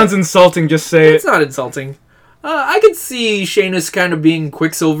if it sounds insulting, just say It's it. not insulting. I could see Shanus kind of being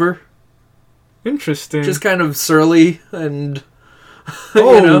Quicksilver, Interesting. just kind of surly and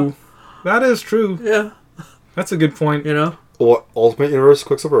oh, you know? that is true. yeah, That's a good point. you know, Or Ultimate Universe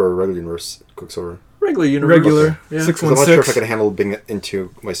Quicksilver or regular Universe Quicksilver? regular universe. Regular. Yeah. Because I'm not sure if I 616. could handle being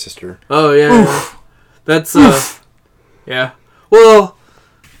into my sister. Oh yeah, that's yeah. Well,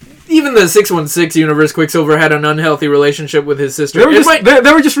 even the 616 universe, Quicksilver had an unhealthy relationship with his sister. They were, It just, might-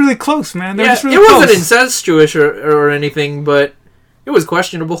 they were just really close, man. They were yeah, just really it wasn't close. incestuous or anything, but it was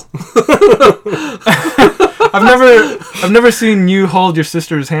questionable. I've never seen you hold your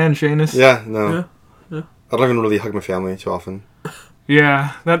sister's hand, Shanus. Yeah, no. Yeah. I don't even really hug my family too often.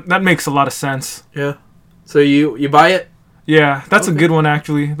 Yeah, that makes a lot of sense. Yeah. So you buy it? Yeah, that's a Okay. good one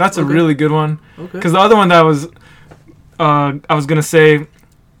actually. That's a Okay. really good one. Okay. Because the other one that I was gonna say,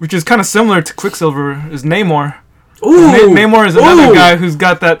 which is kind of similar to Quicksilver, is Namor. Ooh. Namor is another Ooh. guy who's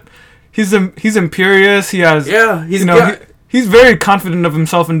got that. He's imperious. He has. Yeah, he's You know, he's very confident of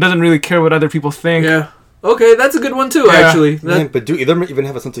himself and doesn't really care what other people think. yeah. Okay, that's a good one too. Yeah. Actually, Man, but do either of them even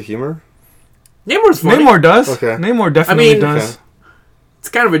have a sense of humor? Namor's funny. Namor does. Okay. Namor definitely I mean- does. Okay. It's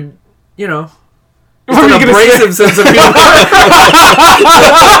kind of a, you know, What were you an gonna say? abrasive sense of humor.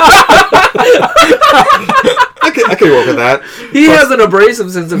 I could work with that. He has an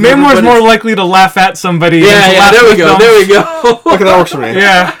abrasive sense of humor. Namor's but more it's- likely to laugh at somebody. than Yeah, to yeah. laugh There we with go. them. There we go. Okay, that works for me.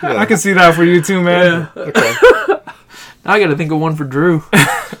 Yeah, Yeah. I can see that for you too, man. Yeah. Okay. Now I got to think of one for Drew.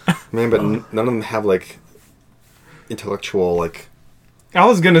 Man, but none of them have like intellectual like. I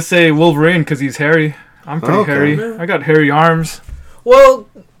was gonna say Wolverine because he's hairy. I'm pretty Okay. hairy. Yeah. I got hairy arms. Well,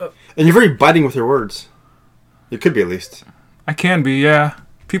 And you're very biting with your words. You could be at least. I can be, yeah.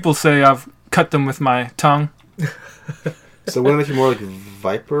 People say I've cut them with my tongue. So wouldn't it make you more like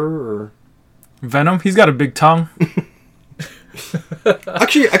Viper or? Venom. He's got a big tongue.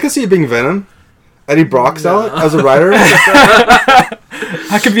 Actually, I could see it being Venom. Eddie Brock style as a writer.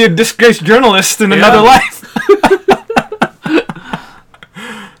 I could be a disgraced journalist in another life.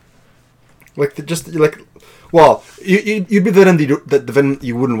 Well, you'd be the Venom the Venom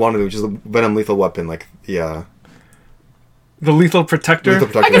you wouldn't want to do, which is the Venom lethal weapon, like the Lethal Protector. lethal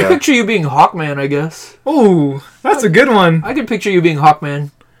I protector. could Yeah. picture you being Hawkman, I guess. Ooh, that's a good one. I could picture you being Hawkman.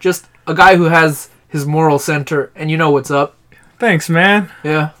 Just a guy who has his moral center, and you know what's up. Thanks, man.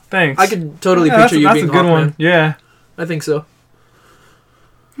 Yeah. Thanks. I could totally Yeah, picture you that's being a good Hawkman. one. Yeah. I think so.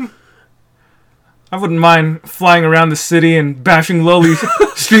 I wouldn't mind flying around the city and bashing lowly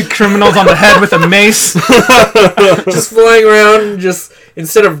street criminals on the head with a mace. Just flying around, just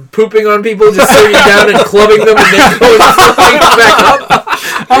instead of pooping on people, just sitting down and clubbing them and then going flying back up.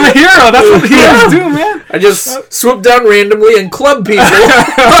 I'm a hero. That's what heroes do, man. I just swoop down randomly and club people.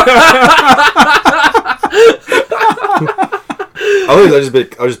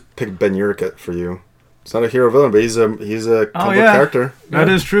 I'll just pick Ben Urich for you. He's not a hero villain, but he's a comic book character. That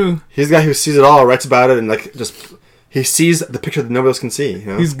is true. He's the guy who sees it all, writes about it, and he sees the picture that nobody else can see. You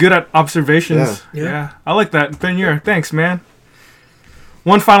know? He's good at observations. Yeah. I like that. Ben Urich. Thanks, man.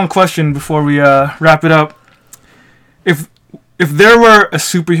 One final question before we wrap it up. If there were a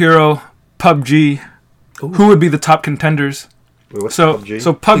superhero PUBG, who would be the top contenders? Wait, what's So PUBG?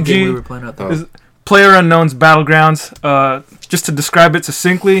 so The game we PUBG were playing out there. Oh. is PlayerUnknown's Battlegrounds. Just to describe it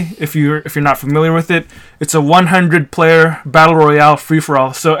succinctly, if you're not familiar with it, it's a 100-player battle royale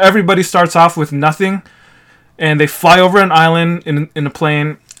free-for-all. So everybody starts off with nothing, and they fly over an island in a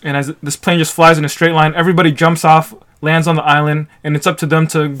plane. And as this plane just flies in a straight line, everybody jumps off, lands on the island, and it's up to them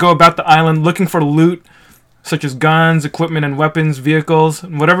to go about the island looking for loot, such as guns, equipment, and weapons, vehicles,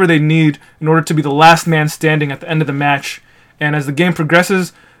 and whatever they need in order to be the last man standing at the end of the match. And as the game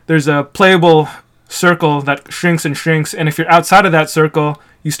progresses, there's a playable circle that shrinks, and if you're outside of that circle,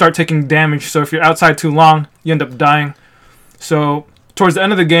 you start taking damage. So if you're outside too long, you end up dying. So towards the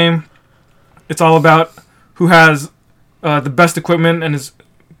end of the game, it's all about who has the best equipment and is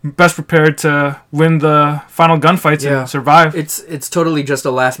best prepared to win the final gunfights and survive. It's totally just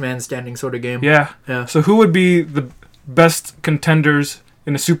a last man standing sort of game. Yeah. Yeah. So who would be the best contenders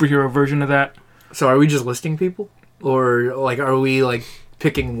in a superhero version of that? So are we just listing people? Or are we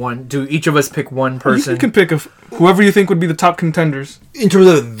picking one? Do each of us pick one person? You can pick whoever you think would be the top contenders. In terms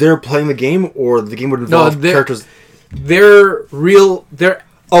of they're playing the game, or the game would involve characters. They're real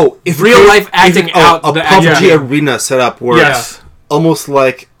life acting out a the PUBG arena set up where Yes. almost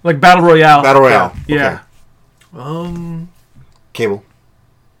like Battle Royale. Battle Royale. Yeah. Okay. Cable.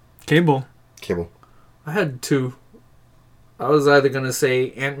 Cable. I had two. I was either gonna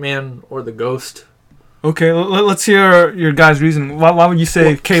say Ant-Man or the Ghost. Okay, let's hear your guys' reason. Why would you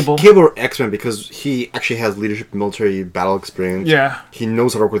say Cable? Cable or X-Men, because he actually has leadership, military, battle experience. Yeah. He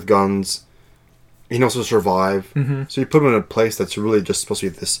knows how to work with guns. He knows how to survive. Mm-hmm. So you put him in a place that's really just supposed to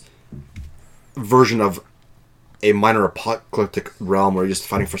be this version of a minor apocalyptic realm where you're just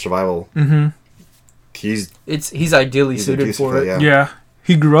fighting for survival. Mm-hmm. He's ideally suited for it. Yeah.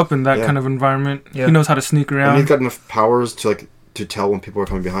 He grew up in that Yeah. kind of environment. Yeah. He knows how to sneak around. And he's got enough powers to tell when people are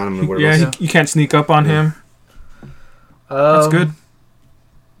coming behind him and whatever else. You can't sneak up on him. That's good.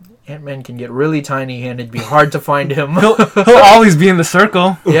 Ant-Man can get really tiny and it'd be hard to find him. He'll always be in the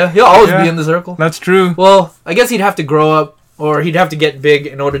circle. Yeah, he'll always Yeah. be in the circle. That's true. Well, I guess he'd have to grow up, or he'd have to get big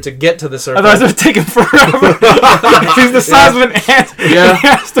in order to get to the circle. Otherwise, it would take him forever. If he's the size of an ant. Yeah. He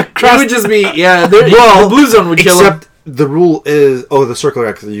has to It cross. would just be, the blue zone would kill him. Except the rule is the circle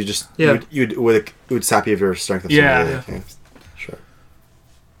because you just Yeah. it would sap you of your strength. Of Yeah. Okay. Sure.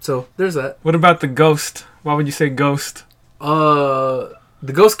 So, there's that. What about the Ghost? Why would you say Ghost?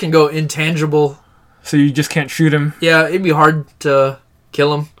 The Ghost can go intangible. So you just can't shoot him. Yeah, it'd be hard to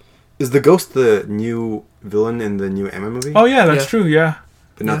kill him. Is the Ghost the new villain in the new Ant-Man movie? Oh yeah, that's Yeah. true. Yeah.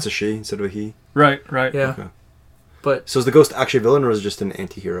 But now it's a she instead of a he. Right. Yeah. Okay. But So is the Ghost actually a villain or is it just an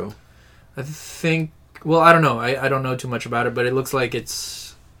anti-hero? I think, I don't know. I don't know too much about it, but it looks like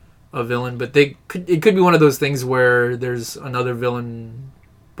it's a villain. But it could be one of those things where there's another villain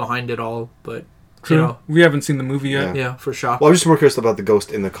behind it all. But, True. We haven't seen the movie yet. yeah, for shock. Well, I'm just more curious about the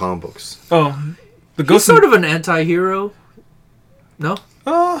Ghost in the comic books. Oh, the He's Ghost. sort of an anti-hero. No?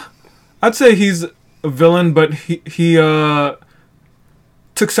 I'd say he's a villain, but he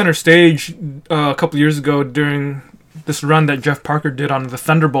took center stage a couple years ago during this run that Jeff Parker did on the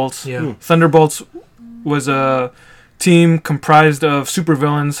Thunderbolts. Yeah. Thunderbolts was a team comprised of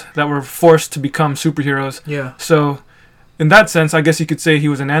supervillains that were forced to become superheroes. Yeah. So, in that sense, I guess you could say he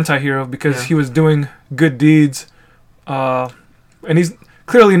was an anti-hero because Yeah. he was doing good deeds. And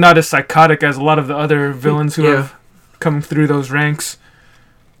clearly not as psychotic as a lot of the other villains who Yeah. have come through those ranks.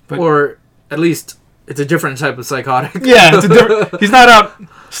 But- Or at least it's a different type of psychotic. Yeah, he's not out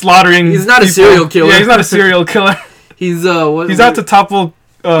slaughtering. He's not a people. serial killer. Yeah, he's not a serial killer. He's He's out to topple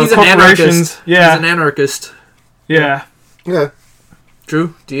he's an corporations. anarchist. Yeah, He's an anarchist. yeah. Yeah.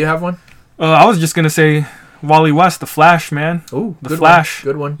 Drew, do you have one? I was just gonna say Wally West, the Flash, man. Oh, The Flash.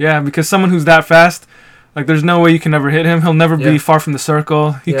 Good one. Yeah, because someone who's that fast, like, there's no way you can ever hit him. He'll never Yeah. be far from the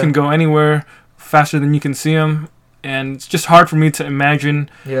circle. He Yeah. can go anywhere faster than you can see him, and it's just hard for me to imagine,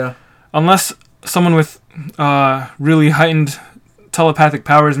 Yeah. unless someone with really heightened telepathic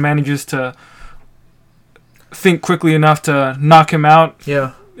powers manages to think quickly enough to knock him out.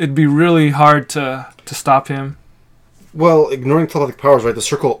 Yeah. It'd be really hard to stop him. Well, ignoring telepathic powers, right? The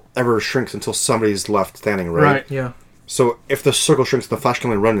circle ever shrinks until somebody's left standing, right? Right. Yeah. So if the circle shrinks, the Flash can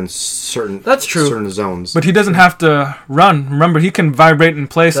only run in certain That's true. certain zones. But he doesn't have to run. Remember, he can vibrate in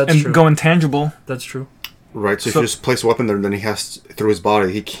place That's and true. go intangible. That's true. Right. So if So- you just place a weapon there, then he has through his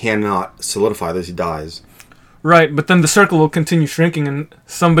body, he cannot solidify this. He dies. Right, but then the circle will continue shrinking and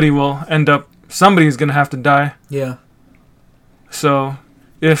somebody's going to have to die. Yeah. So,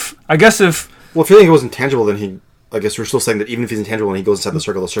 if Well, if you think it was intangible, then I guess we're still saying that even if he's intangible and he goes inside the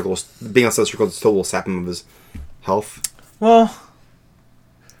circle being outside the circle still will sap him of his health. well,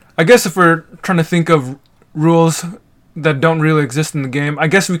 I guess if we're trying to think of rules that don't really exist in the game, I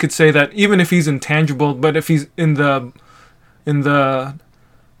guess we could say that even if he's intangible, but if he's in the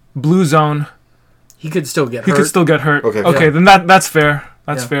blue zone, He could still get he hurt. could still get hurt. Okay. Okay, Yeah. then that's fair.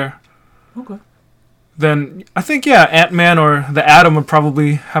 That's Yeah. fair. Okay. Then I think Ant-Man or the Atom would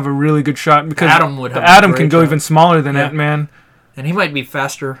probably have a really good shot because Atom would the have a Atom great can go shot. even smaller than Yeah. Ant-Man. And he might be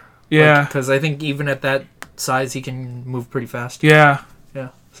faster. Yeah. Because I think even at that size, he can move pretty fast. Yeah. Yeah.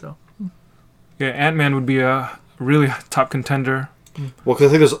 So. Yeah, Ant-Man would be a really top contender. Well,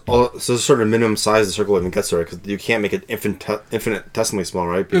 because I think there's a certain minimum size the circle even gets there, because you can't make it infinitesimally small,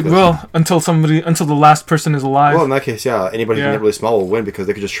 right? It Because, will until the last person is alive. Well, in that case, yeah, anybody who Yeah. can get really small will win because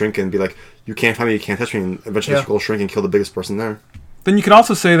they could just shrink and be like, "You can't find me, you can't touch me," and eventually Yeah. the circle will shrink and kill the biggest person there. Then you could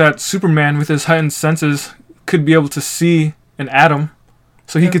also say that Superman, with his heightened senses, could be able to see an atom.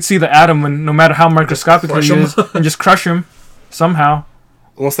 So he could see the atom, and no matter how microscopic crush he him. is, and just crush him somehow.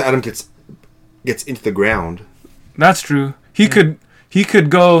 Once the atom gets into the ground, That's true. He could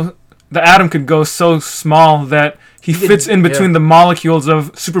go. The atom could go so small that he could- fits in between yeah. the molecules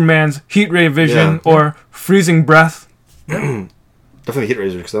of Superman's heat ray vision Yeah. or freezing breath. definitely heat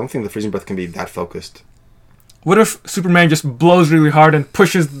razor, because I don't think the freezing breath can be that focused. What if Superman just blows really hard and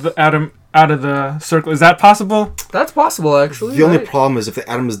pushes the atom out of the circle? Is that possible? That's possible, actually. The only right? problem is if the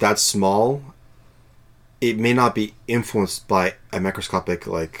atom is that small, it may not be influenced by a microscopic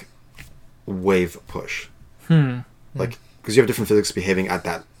wave push. Because you have different physics behaving at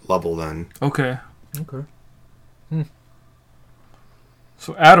that level. Then Okay. Okay.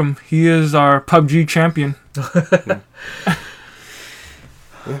 So Adam, he is our PUBG champion.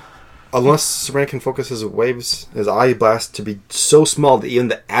 unless Superman can focus his waves, his eye blast to be so small that even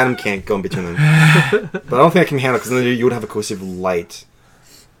the atom can't go in between them. But I don't think I can handle it because then you would have a cohesive light.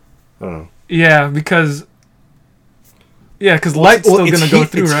 I don't know. Yeah, because light's still it's gonna go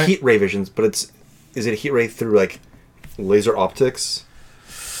through, it's right? heat ray visions, but is it a heat ray through laser optics?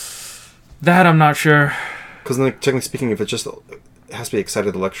 That I'm not sure. Because then, technically speaking, if it has to be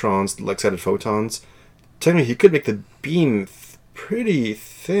excited electrons, excited photons, technically he could make the beam pretty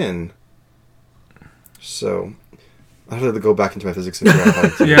thin. So I have to go back into my physics and figure out how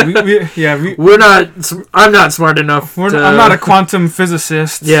to do I'm not smart enough. I'm not a quantum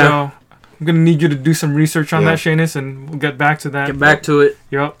physicist, Yeah. so I'm gonna need you to do some research on Yeah. that, Shanus, and we'll get back to that. Get back to it.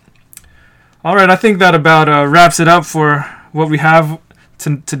 Yep. All right, I think that about wraps it up for what we have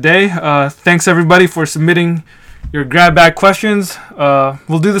today. Thanks everybody for submitting your grab bag questions.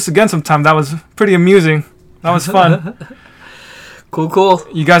 We'll do this again sometime. That was pretty amusing. That was fun. Cool.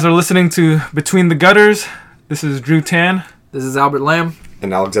 You guys are listening to Between the Gutters. This is Drew Tan. This is Albert Lamb.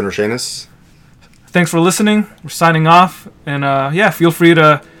 And Alexander Shanus. Thanks for listening. We're signing off. And feel free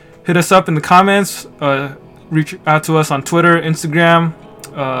to hit us up in the comments. Reach out to us on Twitter, Instagram,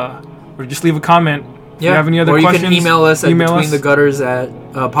 or just leave a comment. If you have any other questions, or you can email us at email us. betweenthegutters at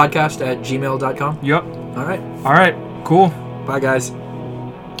podcast@gmail.com. Yep. All right. All right. Cool. Bye, guys.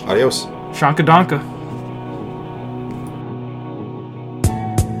 Adios. Shankadonka.